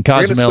 okay. In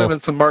Cozumel, we're going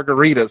to swim in some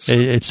margaritas.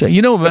 It's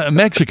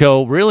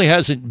Mexico really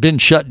hasn't been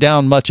shut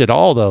down much at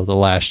all though the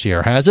last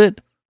year, has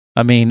it?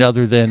 I mean,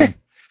 other than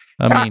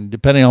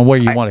depending on where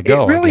you want to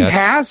go, it really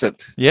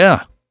hasn't.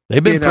 Yeah.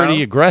 They've been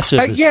pretty aggressive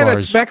as far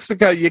as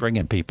Mexico.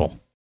 Bringing people.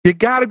 You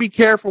got to be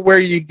careful where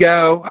you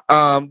go.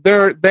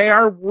 They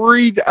are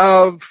worried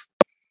of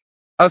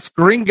us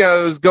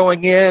gringos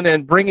going in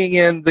and bringing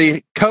in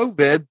the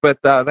COVID, but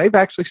they've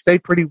actually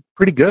stayed pretty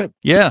good.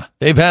 Yeah,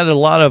 they've had a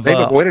lot of they've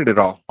avoided it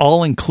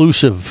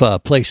all-inclusive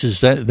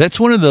places. That's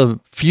one of the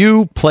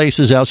few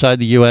places outside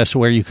the U.S.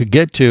 where you could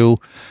get to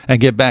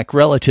and get back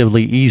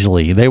relatively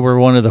easily. They were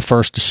one of the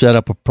first to set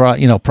up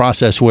a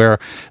process where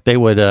they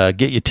would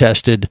get you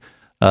tested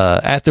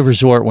at the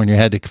resort when you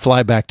had to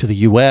fly back to the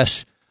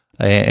U.S.,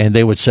 and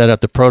they would set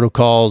up the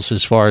protocols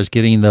as far as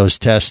getting those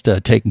tests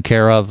taken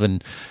care of,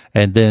 and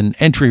then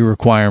entry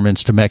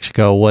requirements to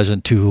Mexico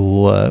wasn't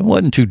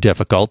too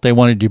difficult. They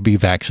wanted you to be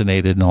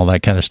vaccinated and all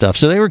that kind of stuff.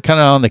 So they were kind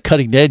of on the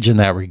cutting edge in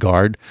that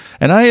regard.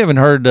 And I haven't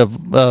heard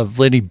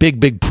of any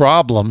big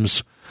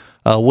problems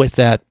with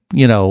that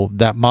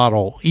that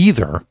model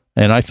either.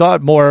 And I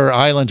thought more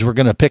islands were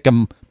going to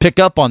pick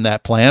up on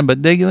that plan,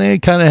 but they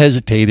kind of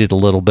hesitated a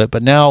little bit.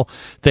 But now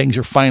things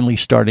are finally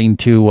starting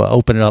to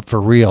open it up for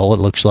real,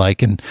 it looks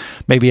like. And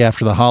maybe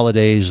after the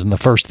holidays and the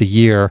first of the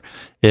year,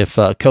 if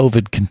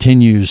COVID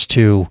continues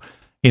to,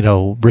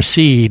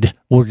 recede,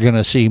 we're going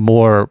to see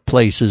more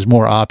places,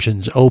 more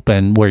options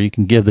open where you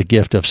can give the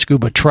gift of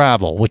scuba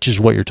travel, which is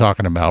what you're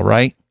talking about,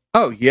 right?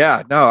 Oh,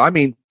 yeah. No, I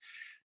mean,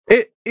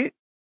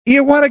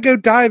 you want to go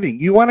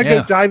diving. You want to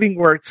go diving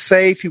where it's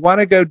safe. You want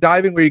to go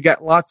diving where you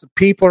got lots of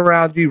people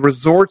around you.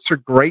 Resorts are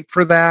great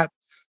for that.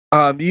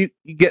 You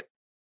get,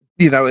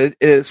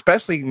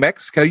 especially in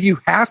Mexico, you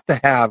have to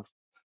have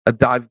a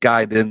dive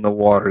guide in the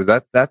water.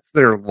 That's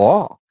their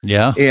law.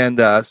 Yeah. And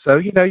so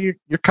you're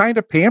kind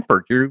of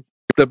pampered. You're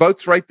The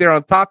boat's right there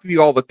on top of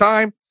you all the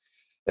time.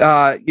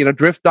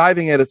 Drift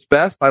diving at its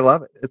best. I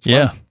love it. It's fun.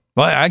 Yeah.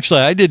 Well,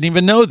 actually, I didn't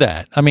even know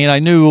that. I mean, I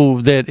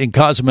knew that in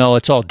Cozumel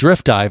it's all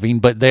drift diving,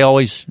 but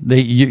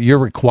you're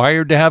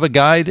required to have a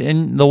guide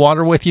in the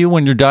water with you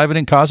when you're diving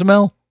in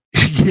Cozumel?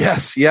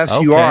 Yes,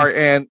 okay. You are.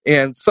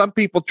 And some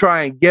people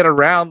try and get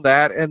around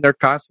that, and they're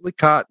constantly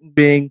caught and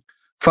being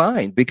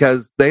fined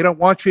because they don't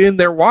want you in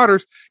their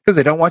waters because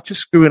they don't want you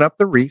screwing up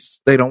the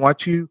reefs. They don't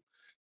want you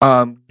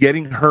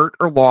getting hurt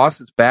or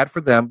lost. It's bad for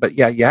them. But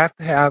yeah, you have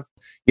to have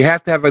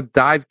a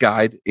dive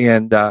guide,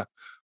 and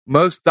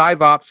most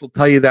dive ops will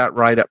tell you that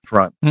right up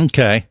front.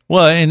 Okay.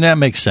 Well, and that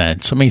makes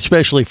sense. I mean,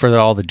 especially for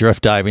all the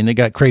drift diving, they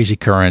got crazy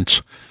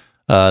currents.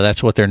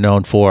 That's what they're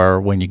known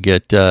for when you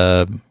get,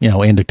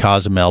 into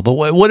Cozumel. But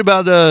what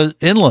about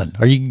inland?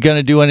 Are you going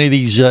to do any of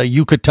these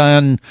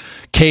Yucatan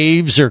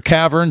caves or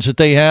caverns that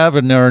they have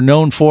and are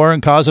known for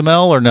in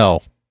Cozumel, or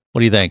no? What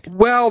do you think?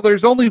 Well,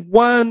 there's only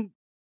one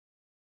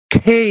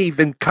cave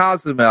in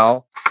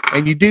Cozumel,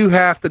 and you do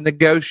have to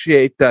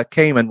negotiate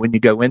Cayman when you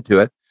go into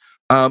it.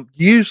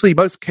 Usually,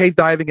 most cave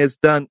diving is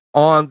done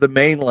on the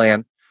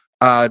mainland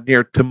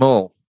near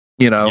Tamul,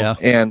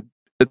 and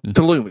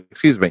Tulum,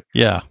 excuse me.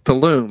 Yeah.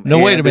 Tulum. No,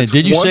 wait a minute.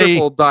 Did you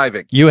say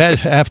diving? You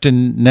have to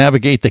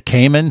navigate the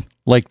Cayman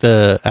like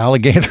the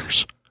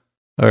alligators?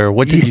 Or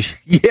what did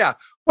you? Yeah.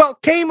 Well,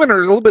 Cayman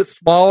are a little bit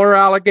smaller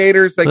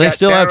alligators. They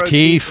still have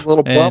teeth. A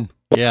little bump.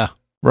 Yeah.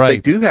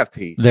 Right. They do have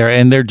teeth.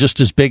 They're just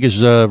as big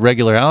as a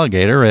regular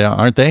alligator,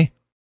 aren't they?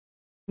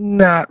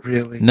 Not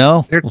really.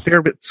 No? They're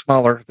a bit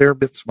smaller.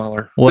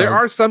 Well, there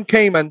are some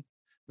Cayman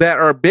that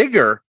are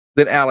bigger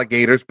than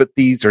alligators, but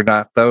these are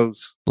not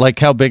those. Like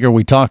how big are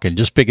we talking?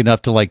 Just big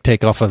enough to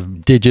take off a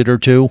digit or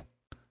two,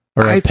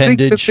 or I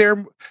appendage?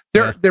 think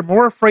that they're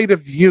more afraid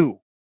of you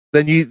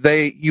than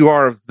you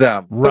are of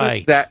them.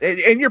 Right.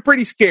 And you're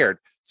pretty scared.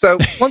 So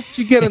once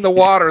you get in the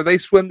water, they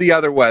swim the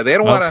other way. They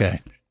don't want to.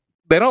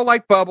 They don't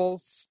like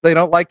bubbles. They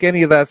don't like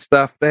any of that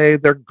stuff. They're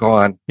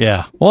gone.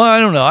 Yeah. Well, I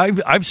don't know.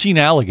 I've seen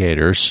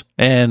alligators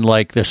and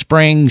the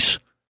springs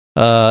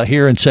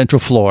here in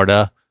Central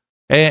Florida.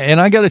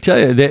 And I got to tell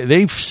you,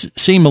 they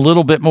seem a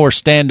little bit more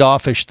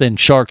standoffish than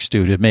sharks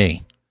do to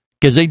me,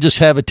 because they just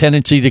have a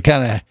tendency to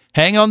kind of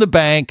hang on the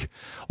bank,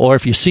 or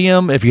if you see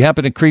them, if you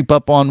happen to creep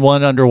up on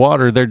one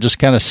underwater, they're just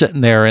kind of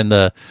sitting there in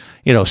the,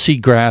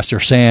 seagrass or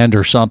sand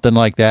or something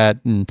like that.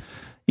 And,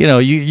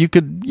 you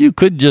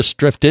could just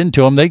drift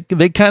into them. They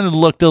kind of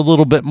looked a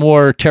little bit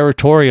more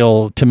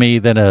territorial to me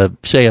than a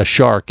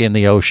shark in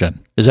the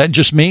ocean. Is that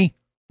just me?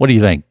 What do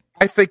you think?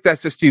 I think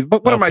that's just you.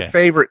 But one of my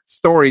favorite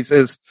stories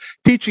is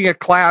teaching a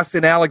class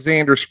in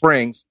Alexander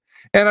Springs.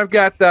 And I've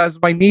got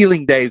my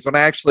kneeling days when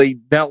I actually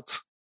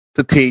knelt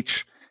to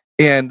teach.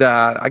 And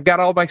I got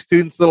all my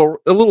students a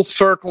little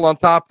circle on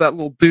top of that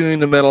little dune in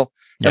the middle.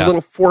 And a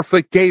little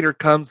 4-foot gator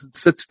comes and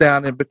sits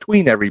down in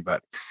between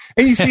everybody.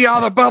 And you see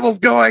all the bubbles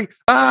going,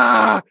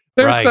 they're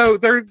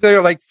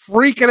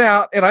freaking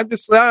out. And I'm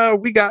just,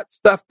 we got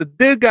stuff to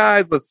do,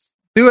 guys. Let's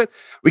do it.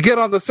 We get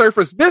on the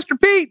surface.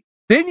 Mr. Pete,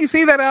 didn't you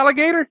see that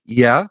alligator?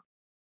 Yeah.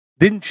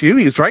 Didn't you?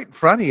 He was right in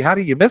front of you. How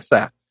do you miss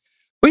that?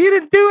 Well, you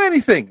didn't do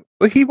anything.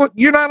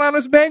 You're not on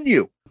his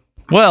menu.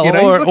 Well,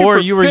 or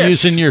you were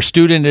using your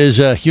student as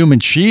a human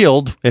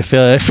shield. If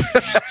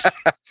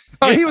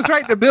he was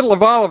right in the middle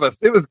of all of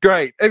us. It was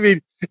great. I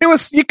mean,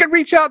 you could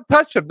reach out and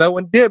touch him. No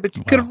one did, but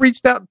you could have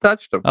reached out and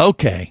touched him.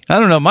 Okay. I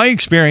don't know. My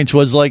experience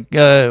was when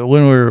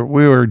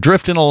we were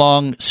drifting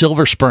along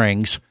Silver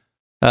Springs.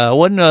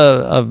 Wasn't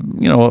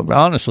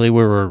honestly,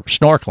 we were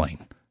snorkeling.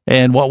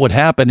 And what would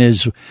happen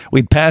is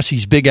we'd pass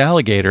these big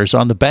alligators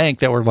on the bank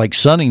that were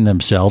sunning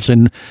themselves.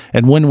 And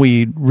when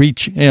we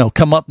reach,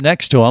 come up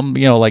next to them,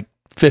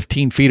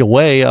 15 feet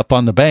away up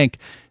on the bank,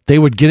 they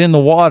would get in the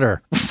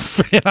water.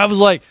 And I was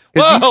like,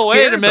 whoa,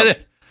 wait a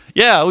minute.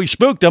 Yeah, we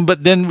spooked them.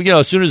 But then,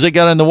 as soon as they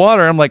got in the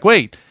water, I'm like,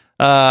 wait,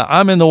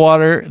 I'm in the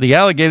water. The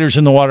alligator's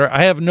in the water.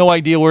 I have no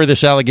idea where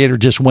this alligator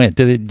just went.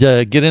 Did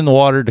it get in the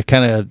water to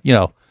kind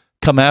of,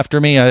 come after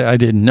me? I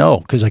didn't know,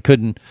 because I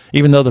couldn't,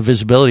 even though the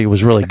visibility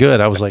was really good.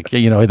 I was like,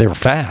 they were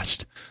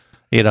fast.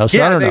 So I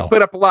don't know. They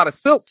put up a lot of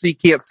silt so you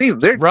can't see them.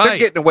 They're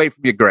getting away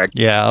from you, Greg.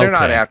 Yeah, they're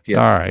not after you.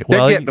 All right,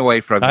 they're getting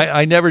away from you.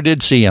 I never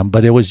did see them,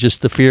 but it was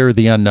just the fear of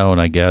the unknown,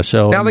 I guess.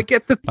 So now they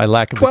get my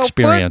lack of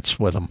experience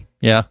with them.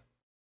 Yeah,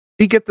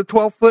 you get the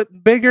 12-foot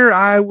and bigger.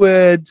 I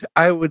would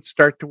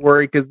start to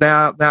worry, because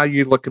now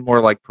you're looking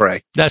more like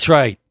prey. That's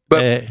right.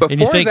 But and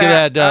you think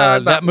of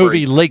that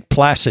movie Lake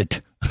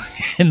Placid,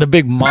 and the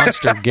big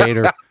monster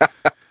gator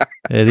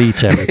that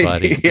eats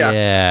everybody.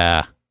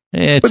 Yeah.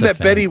 It's was that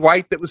Betty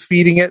White that was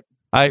feeding it?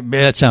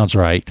 That sounds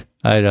right.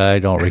 I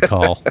don't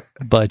recall,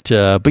 but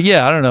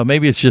yeah, I don't know.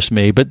 Maybe it's just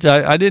me, but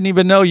I didn't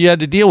even know you had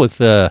to deal with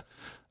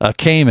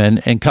Cayman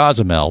and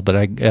Cozumel, but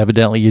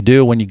evidently you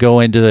do when you go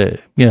into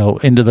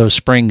into those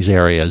springs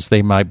areas.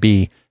 They might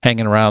be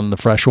hanging around in the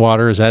fresh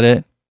water. Is that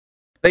it?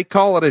 They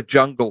call it a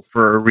jungle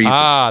for a reason.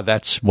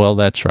 That's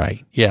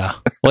right. Yeah.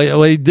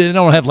 Well, they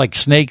don't have like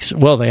snakes.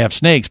 Well, they have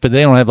snakes, but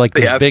they don't have like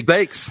big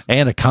snakes,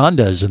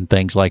 anacondas and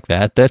things like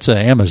that. That's an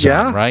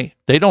Amazon, right?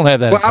 They don't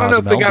have that. Well, I don't know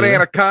if they got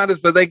anacondas,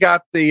 but they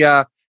got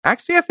the.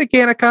 Actually, I think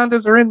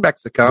anacondas are in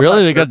Mexico.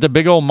 Really, they got the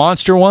big old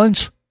monster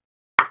ones.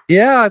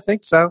 Yeah, I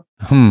think so.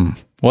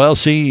 Well,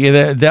 see,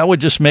 that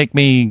would just make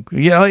me.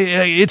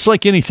 It's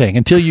like anything.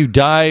 Until you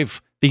dive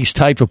these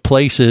type of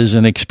places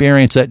and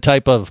experience that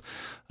type of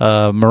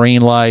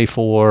marine life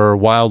or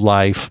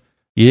wildlife,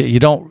 you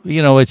don't,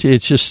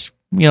 it's just,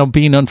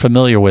 being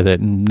unfamiliar with it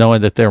and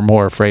knowing that they're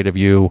more afraid of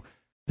you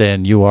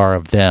than you are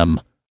of them,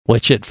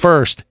 which at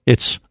first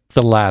it's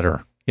the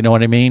latter. You know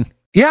what I mean?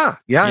 Yeah.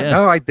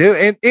 No, I do.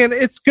 And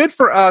it's good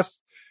for us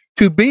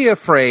to be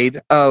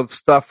afraid of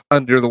stuff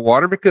under the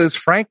water because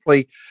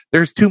frankly,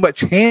 there's too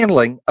much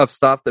handling of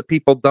stuff that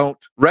people don't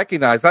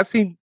recognize. I've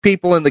seen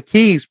people in the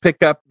Keys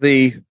pick up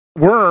the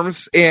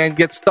worms and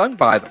get stung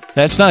by them.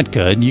 That's not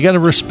good. You got to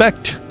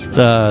respect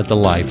the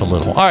life a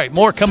little. All right,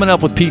 more coming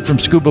up with Pete from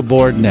Scuba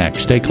Board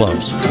next. Stay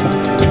close.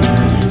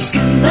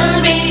 Scuba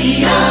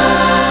Radio.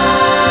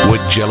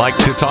 Would you like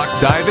to talk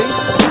diving?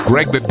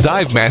 Greg the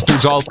Dive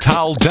Master's all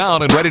toweled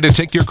down and ready to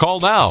take your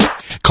call now.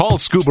 Call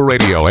Scuba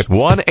Radio at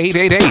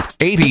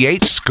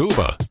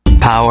 1-888-88-SCUBA.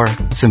 Power,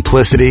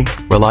 simplicity,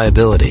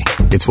 reliability.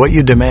 It's what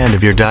you demand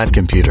of your dive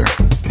computer.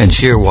 And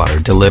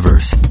Shearwater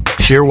delivers.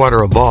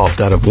 Shearwater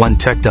evolved out of one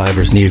tech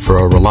diver's need for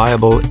a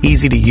reliable,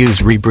 easy-to-use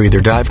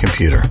rebreather dive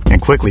computer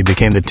and quickly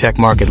became the tech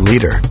market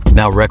leader.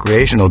 Now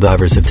recreational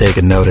divers have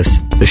taken notice.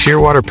 The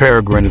Shearwater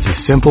Peregrine is a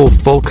simple,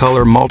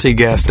 full-color,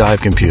 multi-gas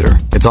dive computer.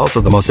 It's also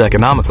the most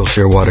economical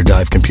Shearwater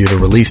dive computer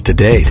released to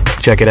date.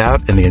 Check it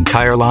out and the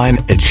entire line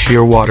at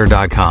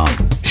shearwater.com.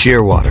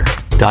 Shearwater.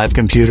 Dive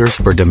computers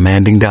for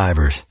demanding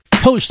divers.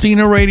 Hosting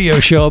a radio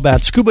show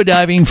about scuba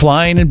diving,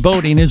 flying, and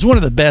boating is one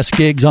of the best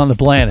gigs on the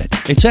planet.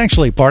 It's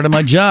actually part of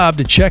my job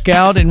to check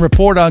out and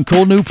report on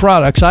cool new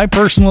products I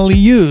personally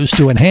use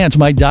to enhance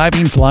my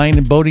diving, flying,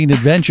 and boating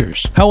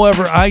adventures.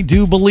 However, I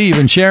do believe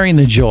in sharing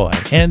the joy,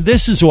 and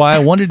this is why I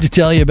wanted to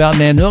tell you about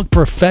Nanook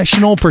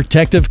Professional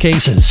Protective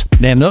Cases.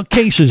 Nanook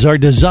cases are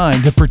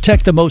designed to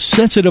protect the most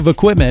sensitive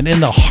equipment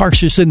in the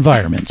harshest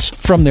environments.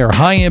 From their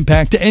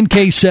high-impact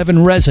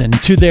NK7 resin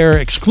to their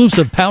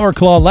exclusive Power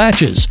Claw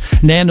latches,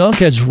 Nanook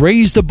has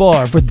raised the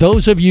bar for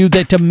those of you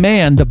that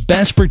demand the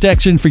best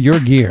protection for your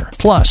gear.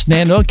 Plus,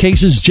 Nanook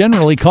cases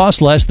generally cost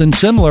less than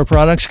similar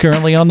products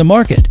currently on the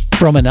market.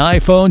 From an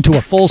iPhone to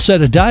a full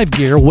set of dive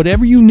gear,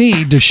 whatever you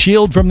need to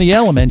shield from the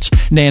elements,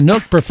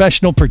 Nanook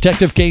Professional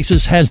Protective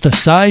Cases has the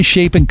size,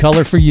 shape, and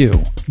color for you.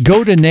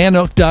 Go to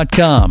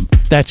Nanook.com.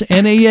 That's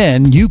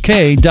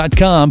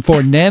NANUK.com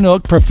for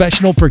Nanook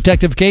Professional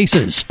Protective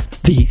Cases.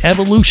 The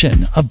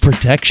evolution of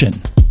protection.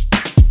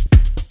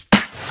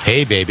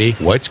 Hey, baby,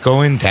 what's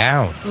going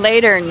down?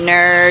 Later,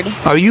 nerd.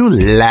 Are you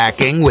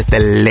lacking with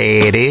the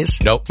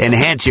ladies? Nope.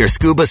 Enhance your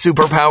scuba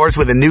superpowers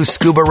with a new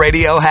Scuba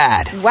Radio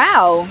hat.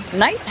 Wow,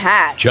 nice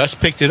hat. Just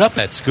picked it up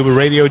at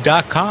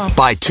ScubaRadio.com.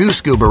 Buy 2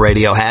 Scuba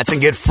Radio hats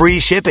and get free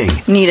shipping.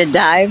 Need a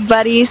dive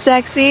buddy,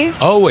 sexy?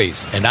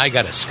 Always, and I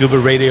got a Scuba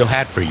Radio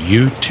hat for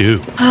you, too.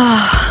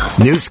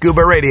 New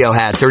Scuba Radio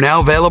hats are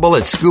now available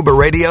at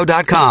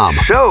ScubaRadio.com.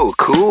 So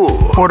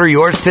cool. Order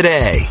yours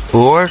today,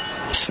 or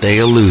stay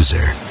a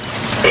loser.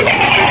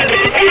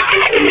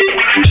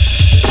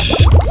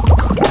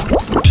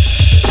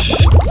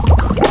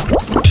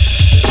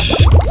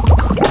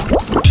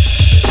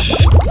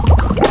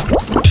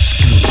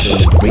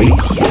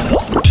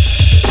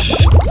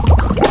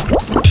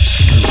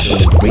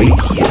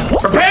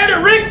 Prepare to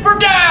rig for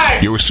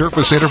dive! Your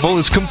surface interval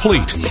is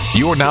complete.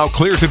 You're now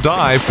clear to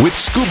dive with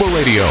Scuba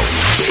Radio.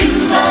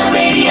 Scuba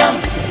Radio.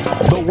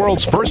 The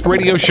world's first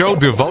radio show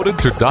devoted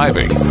to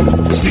diving.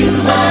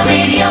 Scuba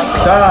Radio.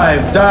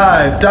 Dive,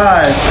 dive,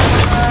 dive.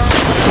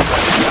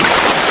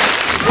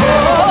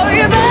 Oh,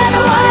 you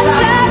better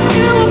watch out.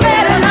 You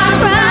better not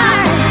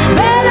cry.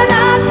 Better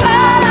not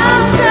fight.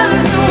 I'm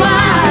telling you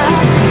why.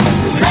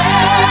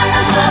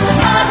 Santa Claus is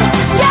coming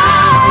to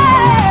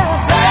town.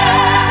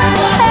 Santa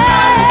Claus is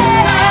coming to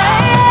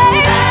town.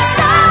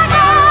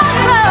 Santa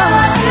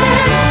Claus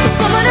is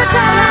coming to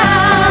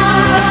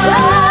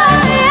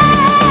town.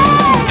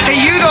 Hey,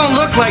 you don't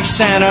look like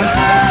Santa.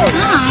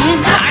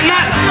 I'm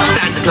not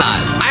Santa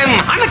Claus. I'm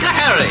Hanukkah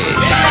Harry.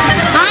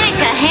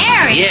 Hanukkah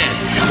Harry?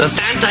 Yes, the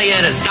Santa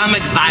had a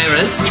stomach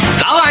virus,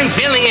 so I'm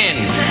filling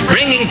in,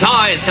 bringing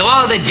toys to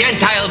all the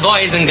Gentile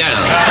boys and girls.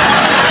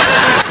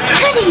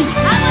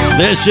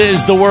 This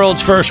is the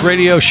world's first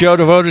radio show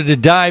devoted to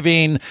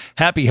diving.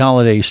 Happy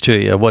holidays to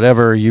you,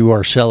 whatever you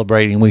are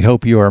celebrating. We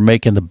hope you are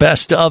making the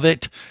best of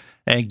it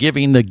and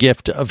giving the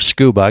gift of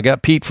scuba. I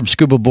got Pete from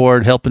Scuba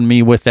Board helping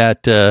me with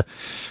that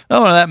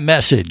that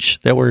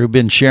message that we've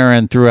been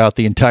sharing throughout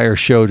the entire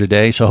show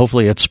today. So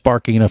hopefully it's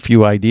sparking a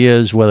few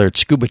ideas, whether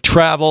it's scuba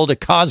travel to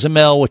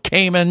Cozumel with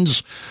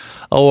Caymans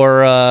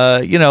or,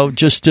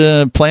 just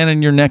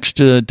planning your next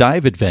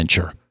dive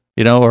adventure,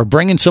 or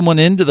bringing someone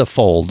into the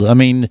fold. I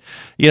mean,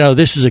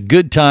 this is a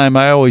good time,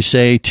 I always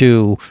say,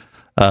 to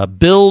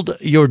build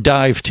your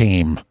dive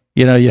team.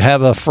 You know, you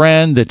have a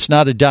friend that's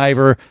not a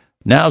diver.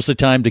 Now's the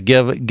time to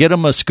get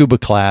them a scuba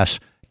class,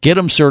 get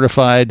them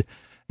certified,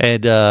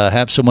 and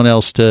have someone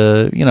else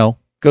to, you know,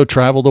 go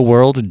travel the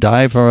world and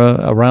dive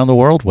around the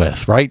world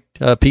with, right?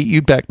 Pete,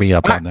 you'd back me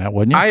up on that,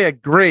 wouldn't you? I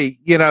agree.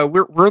 You know,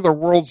 we're the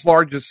world's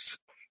largest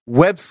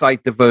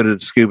website devoted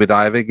to scuba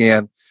diving,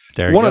 and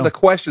one of the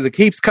questions that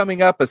keeps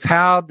coming up is,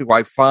 how do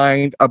I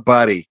find a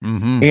buddy?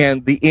 Mm-hmm.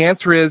 And the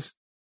answer is,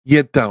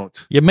 you don't.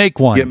 You make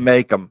one. You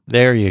make them.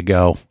 There you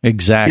go.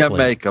 Exactly. You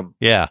make them.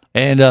 Yeah.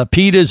 And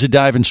Pete is a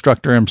dive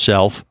instructor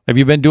himself. Have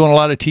you been doing a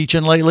lot of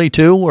teaching lately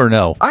too, or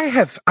no?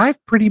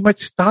 I've pretty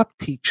much stopped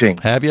teaching.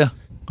 Have you?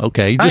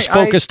 Okay. Just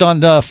focused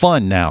on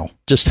fun now.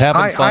 Just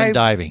having fun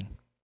diving.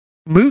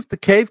 Moved to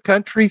cave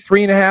country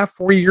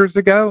 3.5-4 years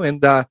ago,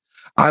 and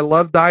I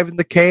love diving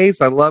the caves.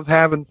 I love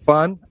having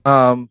fun.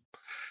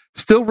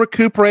 Still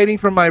recuperating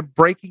from my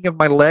breaking of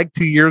my leg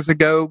 2 years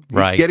ago.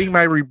 Right. Getting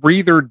my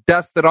rebreather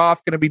dusted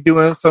off. Going to be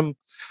doing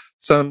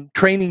some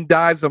training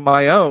dives of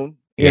my own,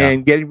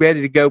 and getting ready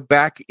to go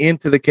back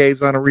into the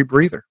caves on a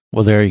rebreather.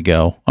 Well, there you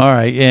go. All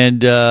right, and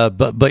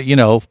but you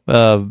know,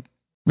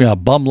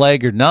 bum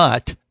leg or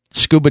not,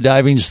 scuba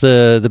diving's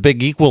the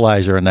big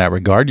equalizer in that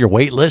regard. You're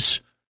weightless.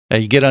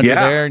 You get under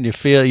there and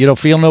you don't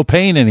feel no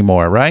pain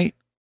anymore, right?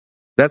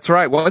 That's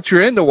right. Once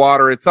you're in the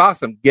water, it's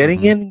awesome.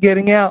 Getting in and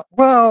getting out,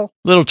 well,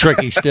 a little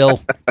tricky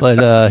still,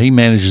 but he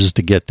manages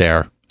to get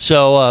there.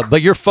 So,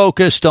 but you're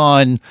focused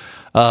on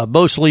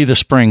mostly the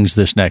springs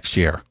this next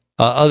year,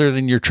 other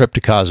than your trip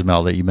to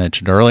Cozumel that you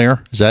mentioned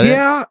earlier. Is that it?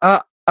 Yeah.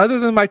 Other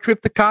than my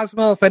trip to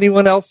Cozumel, if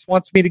anyone else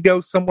wants me to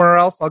go somewhere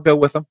else, I'll go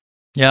with them.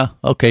 Yeah.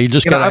 Okay. You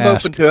just got to ask. I'm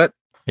open to it.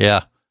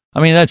 Yeah. I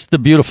mean, that's the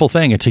beautiful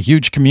thing. It's a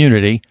huge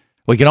community.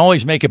 We can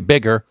always make it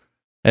bigger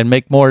and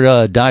make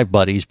more dive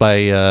buddies by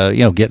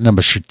getting them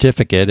a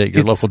certificate at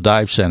your local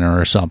dive center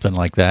or something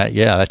like that.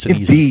 Yeah, that's an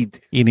easy.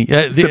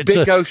 It's a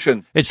big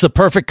ocean. It's the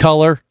perfect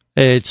color.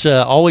 It's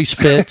always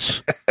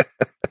fits.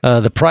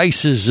 The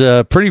price is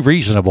pretty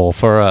reasonable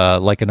for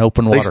like an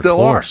open water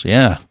course.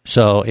 Yeah.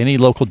 So any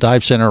local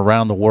dive center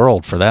around the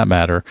world, for that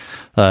matter,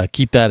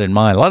 keep that in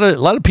mind. A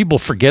lot of people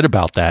forget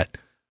about that.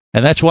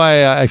 And that's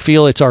why I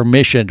feel it's our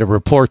mission to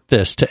report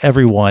this to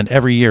everyone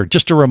every year,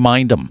 just to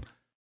remind them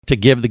to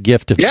give the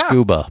gift of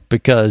scuba,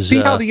 because see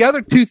how the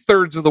other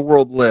 2/3 of the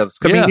world lives.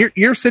 I mean,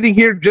 you're sitting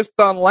here just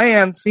on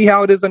land. See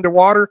how it is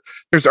underwater.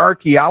 There's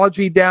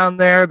archaeology down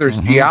there. There's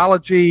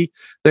geology.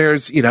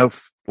 There's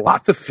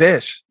lots of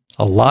fish.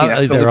 There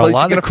are a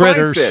lot of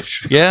critters.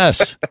 Fish.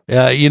 Yes,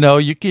 you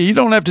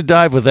don't have to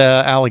dive with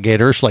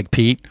alligators like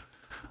Pete,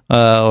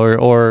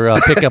 or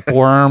pick up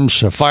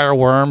worms,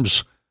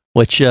 fireworms,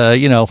 which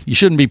you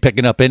shouldn't be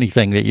picking up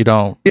anything that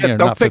you're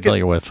not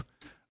familiar with.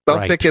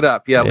 Don't pick it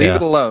up. Leave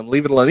it alone.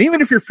 Leave it alone.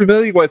 Even if you're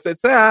familiar with it,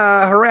 it's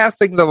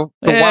harassing the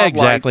wildlife.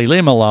 Exactly. Leave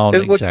them alone.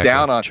 It's looked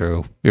down on.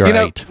 True. You're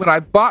right. When I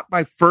bought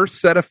my first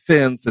set of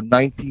fins in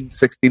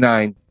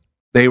 1969,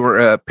 they were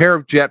a pair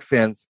of jet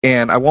fins,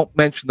 and I won't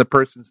mention the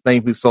person's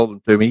name who sold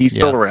them to me. He's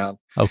still around.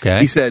 Okay.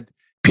 He said,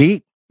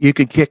 "Pete, you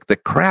can kick the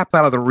crap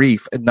out of the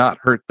reef and not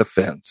hurt the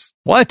fins."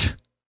 What?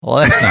 Well,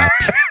 that's not.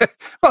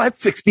 Well,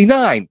 that's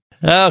 69.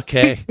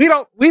 Okay. We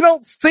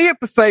don't see it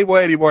the same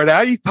way anymore.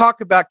 Now you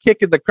talk about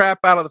kicking the crap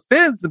out of the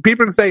fins, and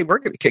people are saying, "We're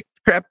going to kick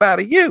the crap out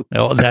of you."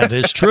 Oh, that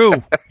is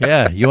true.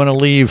 Yeah, you want to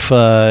leave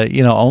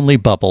only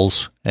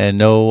bubbles and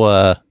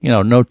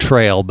no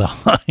trail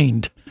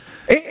behind.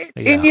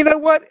 And you know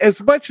what?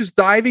 As much as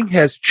diving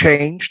has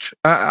changed,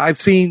 I've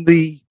seen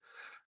the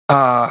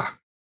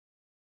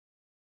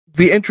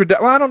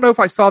introduction. Well, I don't know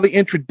if I saw the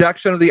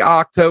introduction of the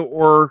Octo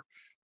or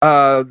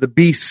the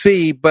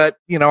BC, but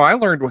I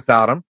learned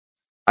without them.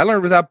 I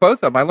learned without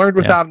both of them. I learned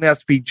without an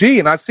SPG,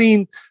 and I've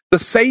seen the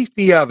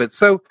safety of it.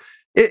 So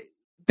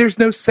there's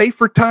no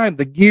safer time.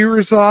 The gear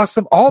is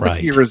awesome. All the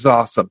gear is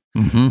awesome.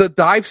 Mm-hmm. The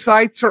dive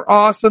sites are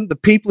awesome. The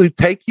people who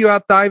take you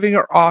out diving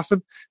are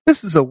awesome.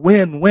 This is a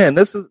win-win.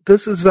 This is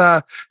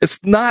it's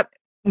not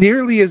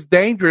nearly as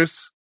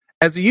dangerous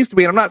as it used to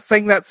be. And I'm not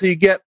saying that so you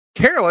get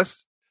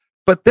careless,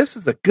 but this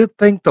is a good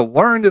thing to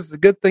learn. This is a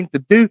good thing to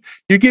do.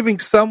 You're giving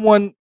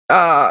someone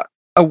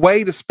a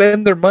way to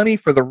spend their money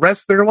for the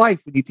rest of their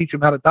life when you teach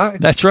them how to dive.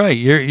 That's right.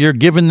 You're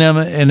giving them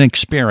an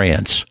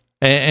experience.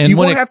 And you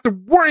won't have to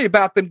worry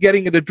about them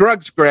getting into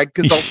drugs, Greg,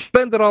 because they'll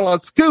spend it all on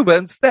scuba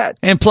instead.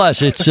 And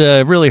plus, it's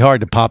really hard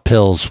to pop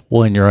pills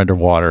when you're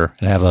underwater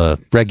and have a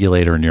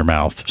regulator in your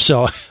mouth.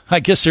 So I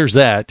guess there's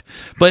that.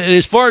 But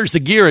as far as the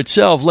gear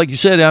itself, like you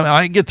said,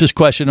 I get this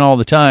question all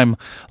the time.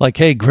 Like,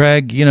 hey,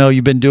 Greg,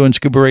 you've been doing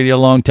scuba radio a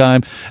long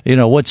time.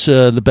 What's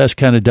the best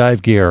kind of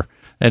dive gear?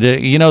 And,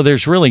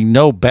 there's really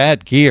no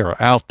bad gear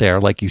out there,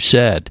 like you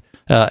said.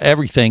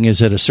 Everything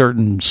is at a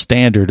certain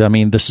standard. I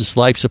mean, this is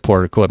life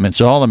support equipment.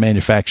 So all the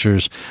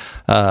manufacturers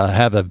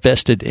have a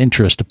vested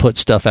interest to put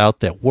stuff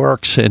out that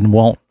works and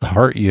won't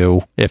hurt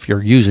you if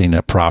you're using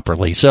it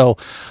properly. So,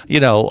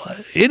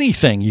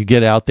 anything you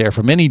get out there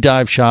from any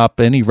dive shop,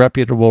 any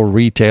reputable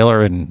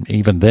retailer, and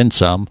even then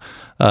some,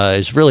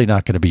 is really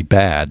not going to be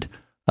bad.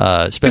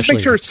 Especially just make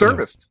sure it's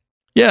serviced.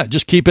 Yeah,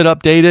 just keep it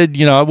updated.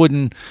 You know, I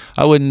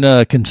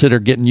wouldn't consider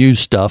getting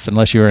used stuff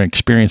unless you're an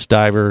experienced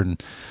diver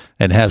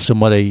and have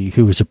somebody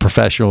who is a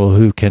professional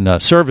who can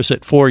service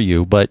it for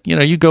you. But, you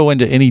know, you go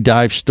into any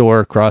dive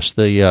store across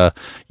the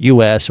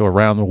U.S. or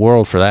around the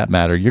world for that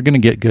matter, you're going to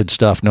get good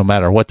stuff no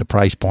matter what the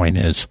price point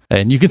is.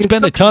 And you can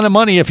spend a ton of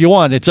money if you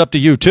want. It's up to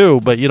you, too,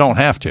 but you don't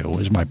have to,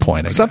 is my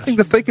point. Something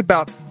to think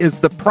about is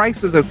the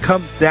prices have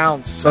come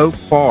down so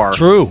far.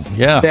 True,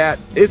 yeah. That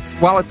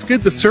while it's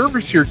good to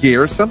service your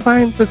gear,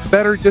 sometimes it's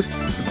better just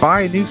to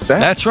buy a new set.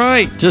 That's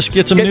right. Just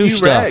get some new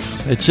stuff.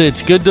 Regs.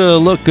 It's good to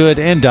look good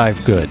and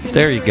dive good.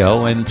 There you go.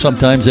 And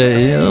sometimes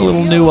a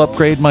little new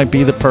upgrade might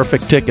be the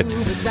perfect ticket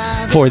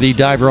for the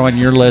diver on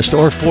your list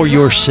or for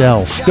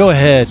yourself. Go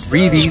ahead.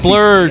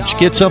 Splurge.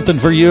 Get something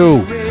for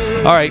you.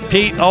 All right,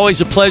 Pete,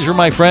 always a pleasure,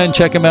 my friend.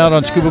 Check him out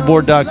on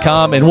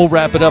scubaboard.com, and we'll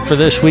wrap it up for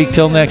this week.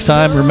 Till next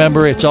time,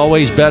 remember, it's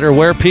always better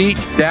where, Pete?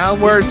 Down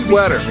where it's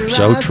wetter.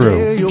 So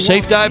true.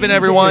 Safe diving,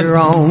 everyone. You're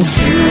on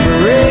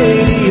Scuba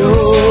Radio.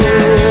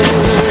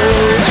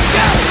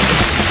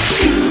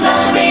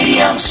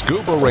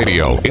 Scuba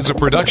Radio is a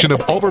production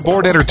of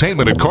Overboard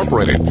Entertainment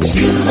Incorporated.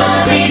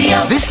 Scuba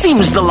Radio. This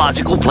seems the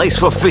logical place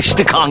for fish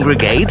to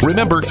congregate.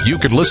 Remember, you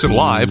can listen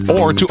live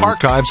or to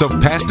archives of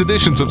past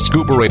editions of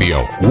Scuba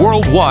Radio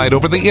worldwide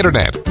over the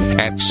internet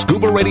at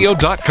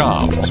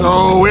scubaradio.com.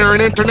 So we're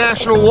in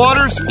international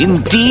waters?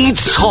 Indeed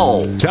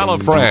so. Tell a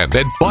friend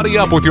and buddy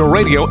up with your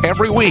radio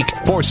every week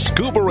for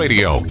Scuba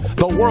Radio,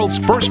 the world's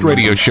first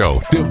radio show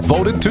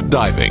devoted to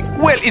diving.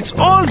 Well, it's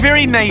all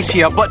very nice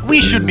here, but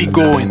we should be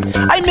going.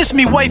 I miss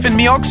me wife and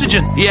me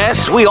oxygen.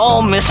 Yes, we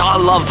all miss our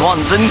loved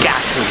ones and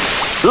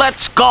gases.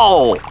 Let's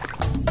go.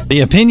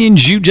 The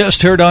opinions you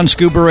just heard on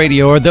Scuba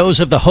Radio are those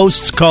of the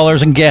hosts,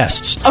 callers, and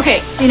guests.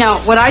 Okay, you know,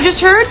 what I just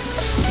heard?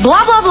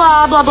 Blah, blah,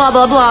 blah, blah, blah,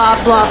 blah,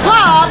 blah, blah,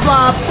 blah,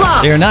 blah,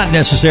 blah. They are not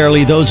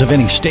necessarily those of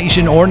any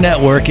station or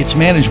network, its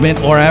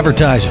management, or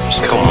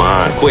advertisers. Come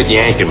on, quit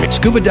yanking me.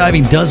 Scuba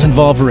diving does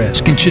involve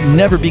risk and should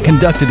never be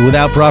conducted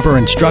without proper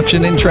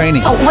instruction and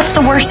training. Oh, what's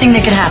the worst thing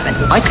that could happen?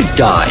 I could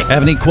die.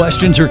 Have any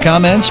questions or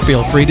comments?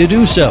 Feel free to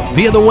do so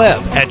via the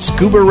web at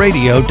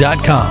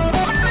scubaradio.com.